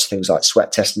 If you've got things like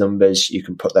sweat test numbers, you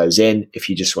can put those in. If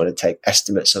you just want to take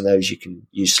estimates on those, you can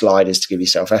use sliders to give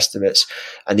yourself estimates.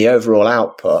 And the overall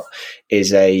output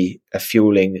is a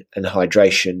fueling and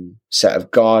hydration set of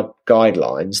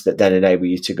guidelines that then enable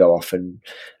you to go off and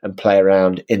play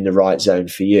around in the right zone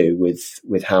for you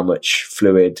with how much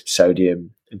fluid, sodium,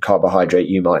 and carbohydrate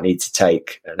you might need to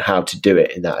take and how to do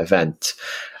it in that event.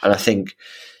 And I think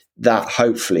that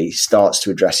hopefully starts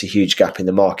to address a huge gap in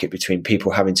the market between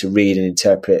people having to read and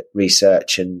interpret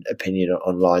research and opinion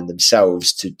online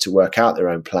themselves to work out their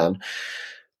own plan,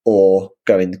 or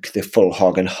going the full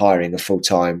hog and hiring a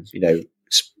full-time,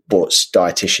 sports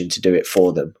dietitian to do it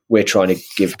for them. We're trying to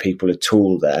give people a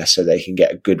tool there so they can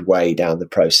get a good way down the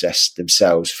process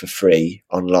themselves for free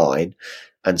online.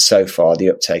 And so far, the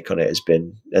uptake on it has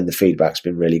been, and the feedback's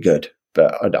been really good.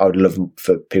 But I would love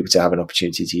for people to have an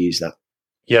opportunity to use that.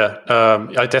 Yeah,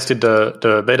 I tested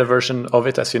the beta version of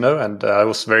it, as you know, and I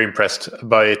was very impressed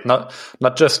by it. Not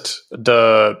just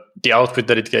the output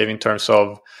that it gave in terms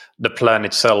of the plan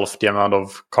itself, the amount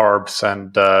of carbs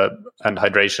and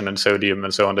hydration and sodium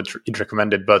and so on that it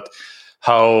recommended, but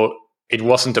how it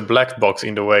wasn't a black box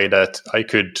in the way that I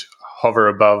could hover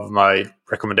above my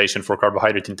recommendation for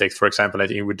carbohydrate intake, for example, and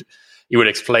it would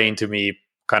explain to me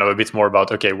kind of a bit more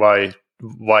about, okay,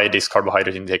 why this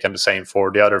carbohydrate intake, and the same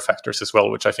for the other factors as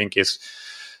well, which I think is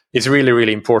really,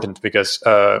 really important, because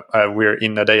we're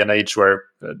in a day and age where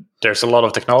there's a lot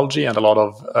of technology and a lot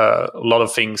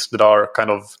of things that are kind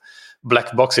of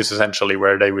black boxes, essentially,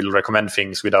 where they will recommend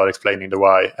things without explaining the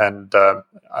why. And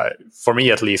for me,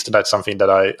 at least, that's something that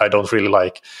I don't really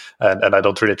like and I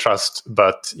don't really trust.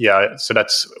 But yeah, so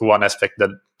that's one aspect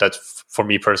that for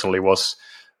me personally was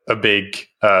a big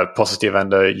positive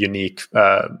and a unique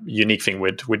thing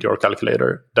with your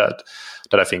calculator that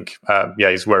I think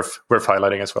is worth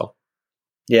highlighting as well.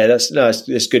 Yeah, that's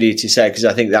good of you to say, because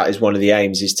I think that is one of the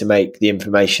aims, is to make the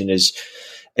information as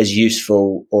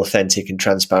useful, authentic, and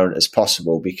transparent as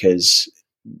possible, because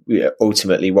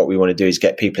ultimately what we want to do is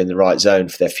get people in the right zone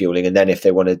for their fueling. And then if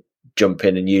they want to jump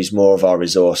in and use more of our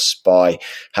resource by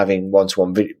having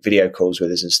one-to-one video calls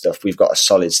with us and stuff, we've got a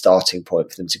solid starting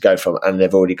point for them to go from, and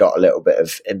they've already got a little bit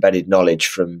of embedded knowledge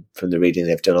from the reading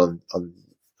they've done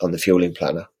on the fueling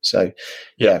planner. So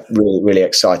yeah, really, really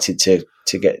excited to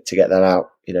get that out,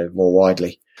 more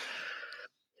widely.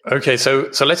 Okay, so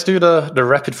let's do the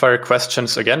rapid fire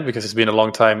questions again, because it's been a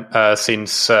long time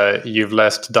since you've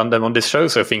last done them on this show,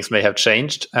 so things may have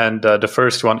changed. And the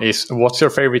first one is, what's your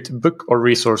favorite book or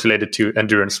resource related to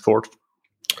endurance sport?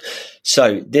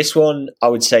 So this one, I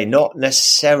would say, not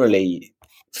necessarily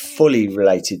fully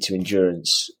related to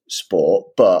endurance sport,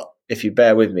 but if you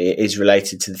bear with me, it is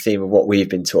related to the theme of what we've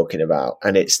been talking about.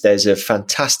 And there's a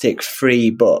fantastic free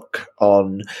book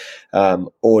on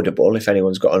Audible, if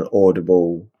anyone's got an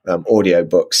Audible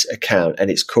audiobooks account, and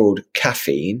it's called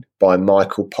Caffeine by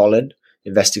Michael Pollan,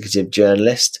 investigative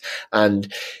journalist.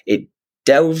 And it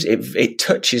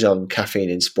touches on caffeine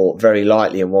in sport very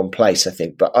lightly in one place, I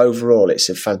think. But overall, it's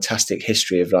a fantastic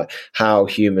history of like how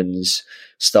humans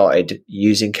started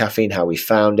using caffeine, how we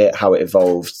found it, how it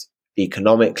evolved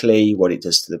economically, what it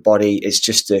does to the body. It's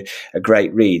just a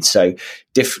great read. So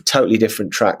totally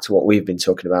different track to what we've been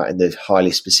talking about in the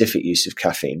highly specific use of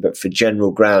caffeine. But for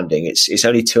general grounding, it's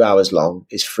only 2 hours long.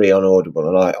 It's free on Audible,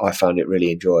 and I found it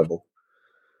really enjoyable.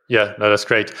 Yeah, no, that's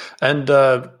great. And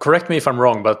correct me if I'm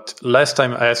wrong, but last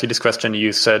time I asked you this question,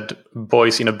 you said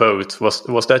Boys in a Boat.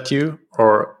 Was that you,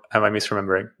 or am I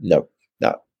misremembering? No.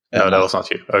 No, that was not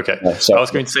you. Okay. No, I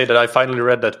was going to say that I finally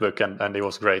read that book and it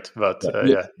was great. But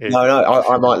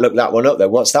I might look that one up, though.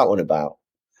 What's that one about?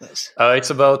 It's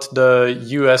about the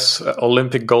U.S.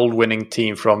 Olympic gold winning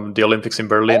team from the Olympics in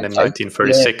Berlin in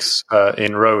 1936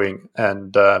 in rowing.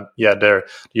 And they're the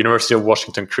University of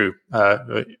Washington crew.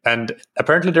 And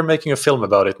apparently they're making a film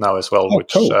about it now as well,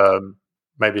 cool.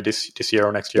 Maybe this year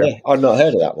or next year. Yeah, I've not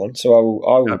heard of that one. So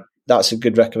I will that's a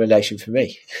good recommendation for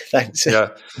me. Thanks. Yeah.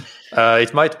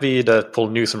 It might be that Paul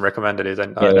Newsom recommended it,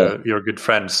 and I know you're good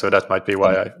friends, so that might be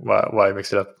why I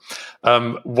mixed it up.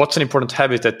 What's an important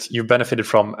habit that you benefited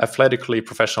from athletically,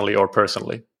 professionally, or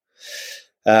personally?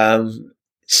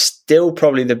 Still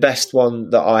probably the best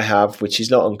one that I have, which is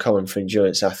not uncommon for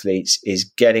endurance athletes, is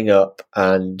getting up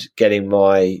and getting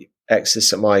my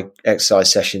my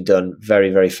exercise session done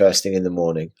very, very first thing in the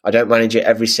morning. I don't manage it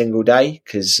every single day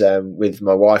because with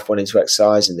my wife wanting to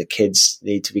exercise and the kids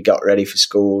need to be got ready for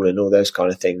school and all those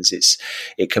kind of things,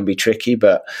 it can be tricky.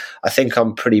 But I think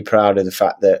I'm pretty proud of the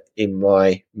fact that in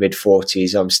my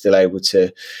mid-40s, I'm still able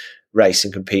to race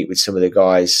and compete with some of the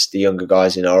younger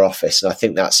guys in our office. And I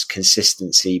think that's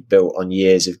consistency built on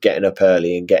years of getting up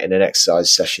early and getting an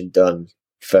exercise session done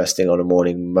first thing on the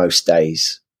morning most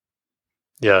days.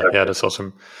 Yeah, that's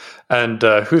awesome. And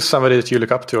who's somebody that you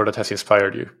look up to or that has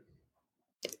inspired you?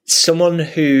 Someone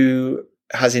who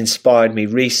has inspired me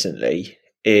recently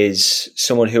is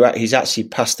someone he's actually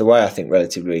passed away, I think,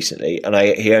 relatively recently, and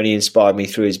he only inspired me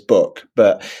through his book.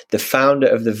 But the founder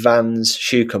of the Vans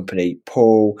shoe company,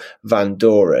 Paul Van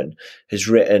Doren,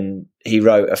 he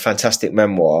wrote a fantastic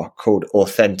memoir called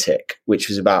Authentic, which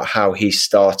was about how he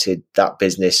started that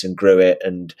business and grew it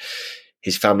and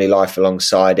his family life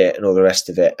alongside it and all the rest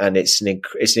of it. And it's an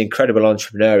incredible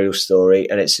entrepreneurial story,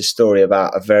 and it's a story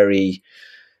about a very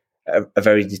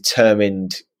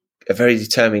determined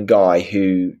guy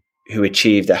who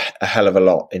achieved a hell of a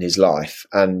lot in his life,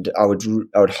 and I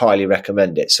would highly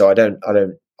recommend it. So I don't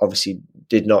obviously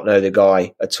did not know the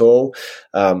guy at all.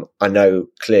 I know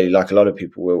clearly, like a lot of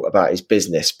people will, about his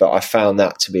business, but I found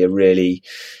that to be a really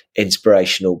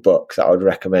inspirational book that I would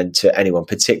recommend to anyone,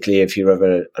 particularly if you're of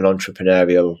an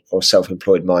entrepreneurial or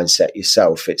self-employed mindset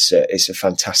yourself. It's a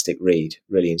fantastic read,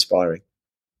 really inspiring.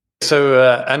 So,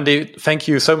 Andy, thank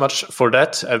you so much for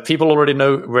that. People already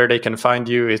know where they can find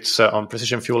you. It's on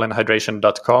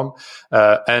precisionfuelandhydration.com.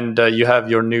 And you have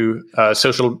your new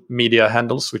social media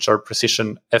handles, which are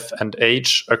Precision F and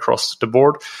H across the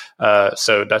board.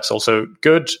 So that's also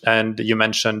good. And you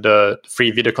mentioned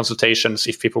free video consultations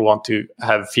if people want to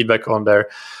have feedback on their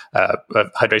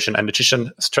hydration and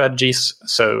nutrition strategies.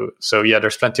 So yeah,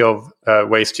 there's plenty of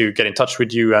ways to get in touch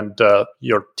with you, and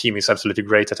your team is absolutely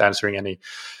great at answering any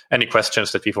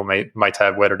questions that people might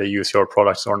have, whether they use your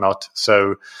products or not.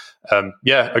 So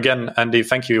again, Andy,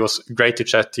 thank you. It was great to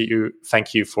chat to you.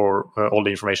 Thank you for all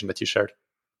the information that you shared.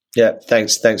 Yeah,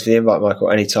 thanks for the invite,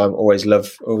 Michael. Anytime. Always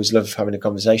love having a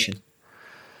conversation.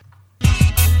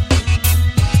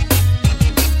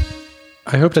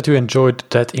 I hope that you enjoyed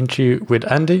that interview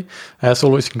with Andy. As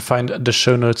always, you can find the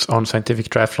show notes on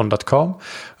scientifictriathlon.com.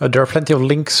 There are plenty of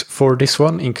links for this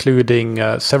one, including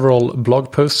several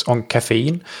blog posts on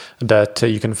caffeine that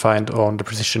you can find on the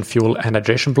Precision Fuel and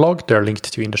Hydration blog. They're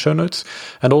linked to in the show notes.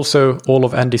 And also all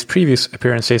of Andy's previous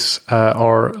appearances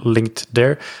are linked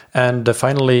there. And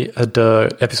finally,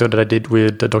 the episode that I did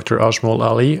with Dr. Ajmal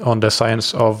Ali on the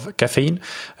science of caffeine.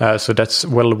 So that's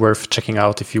well worth checking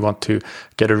out if you want to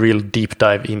get a real deep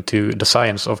dive into the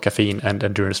science of caffeine and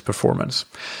endurance performance.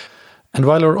 And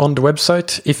while you're on the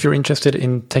website, if you're interested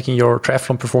in taking your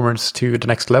triathlon performance to the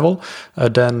next level,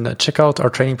 then check out our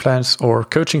training plans or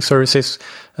coaching services.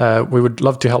 We would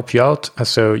love to help you out,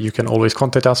 so you can always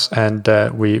contact us, and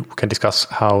we can discuss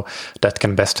how that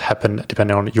can best happen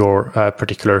depending on your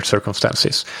particular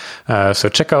circumstances. So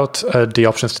check out the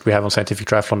options that we have on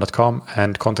scientifictriathlon.com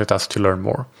and contact us to learn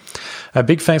more. A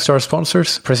big thanks to our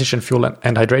sponsors, Precision Fuel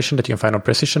and Hydration, that you can find on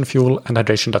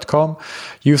precisionfuelandhydration.com.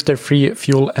 Use their free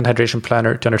fuel and hydration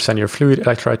planner to understand your fluid,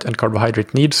 electrolyte, and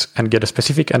carbohydrate needs and get a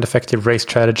specific and effective race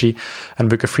strategy, and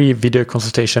book a free video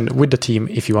consultation with the team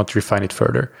if you want to refine it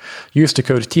further. Use the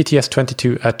code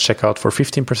TTS22 at checkout for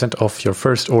 15% off your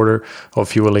first order of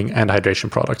fueling and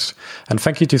hydration products. And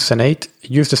thank you to Zen8.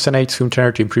 Use the Zen8 swim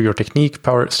trainer to improve your technique,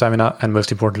 power, stamina, and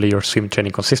most importantly, your swim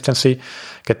training consistency.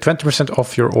 Get 20%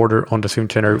 off your order on the swim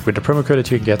trainer with the promo code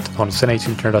that you can get on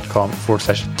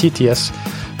zen8swimtrainer.com/TTS.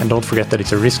 And don't forget that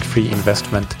it's a risk-free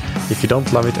investment. If you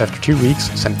don't love it after 2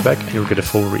 weeks, send it back and you'll get a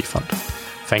full refund.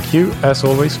 Thank you, as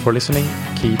always, for listening.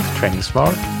 Keep training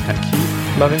smart and keep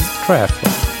loving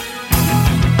triathlon.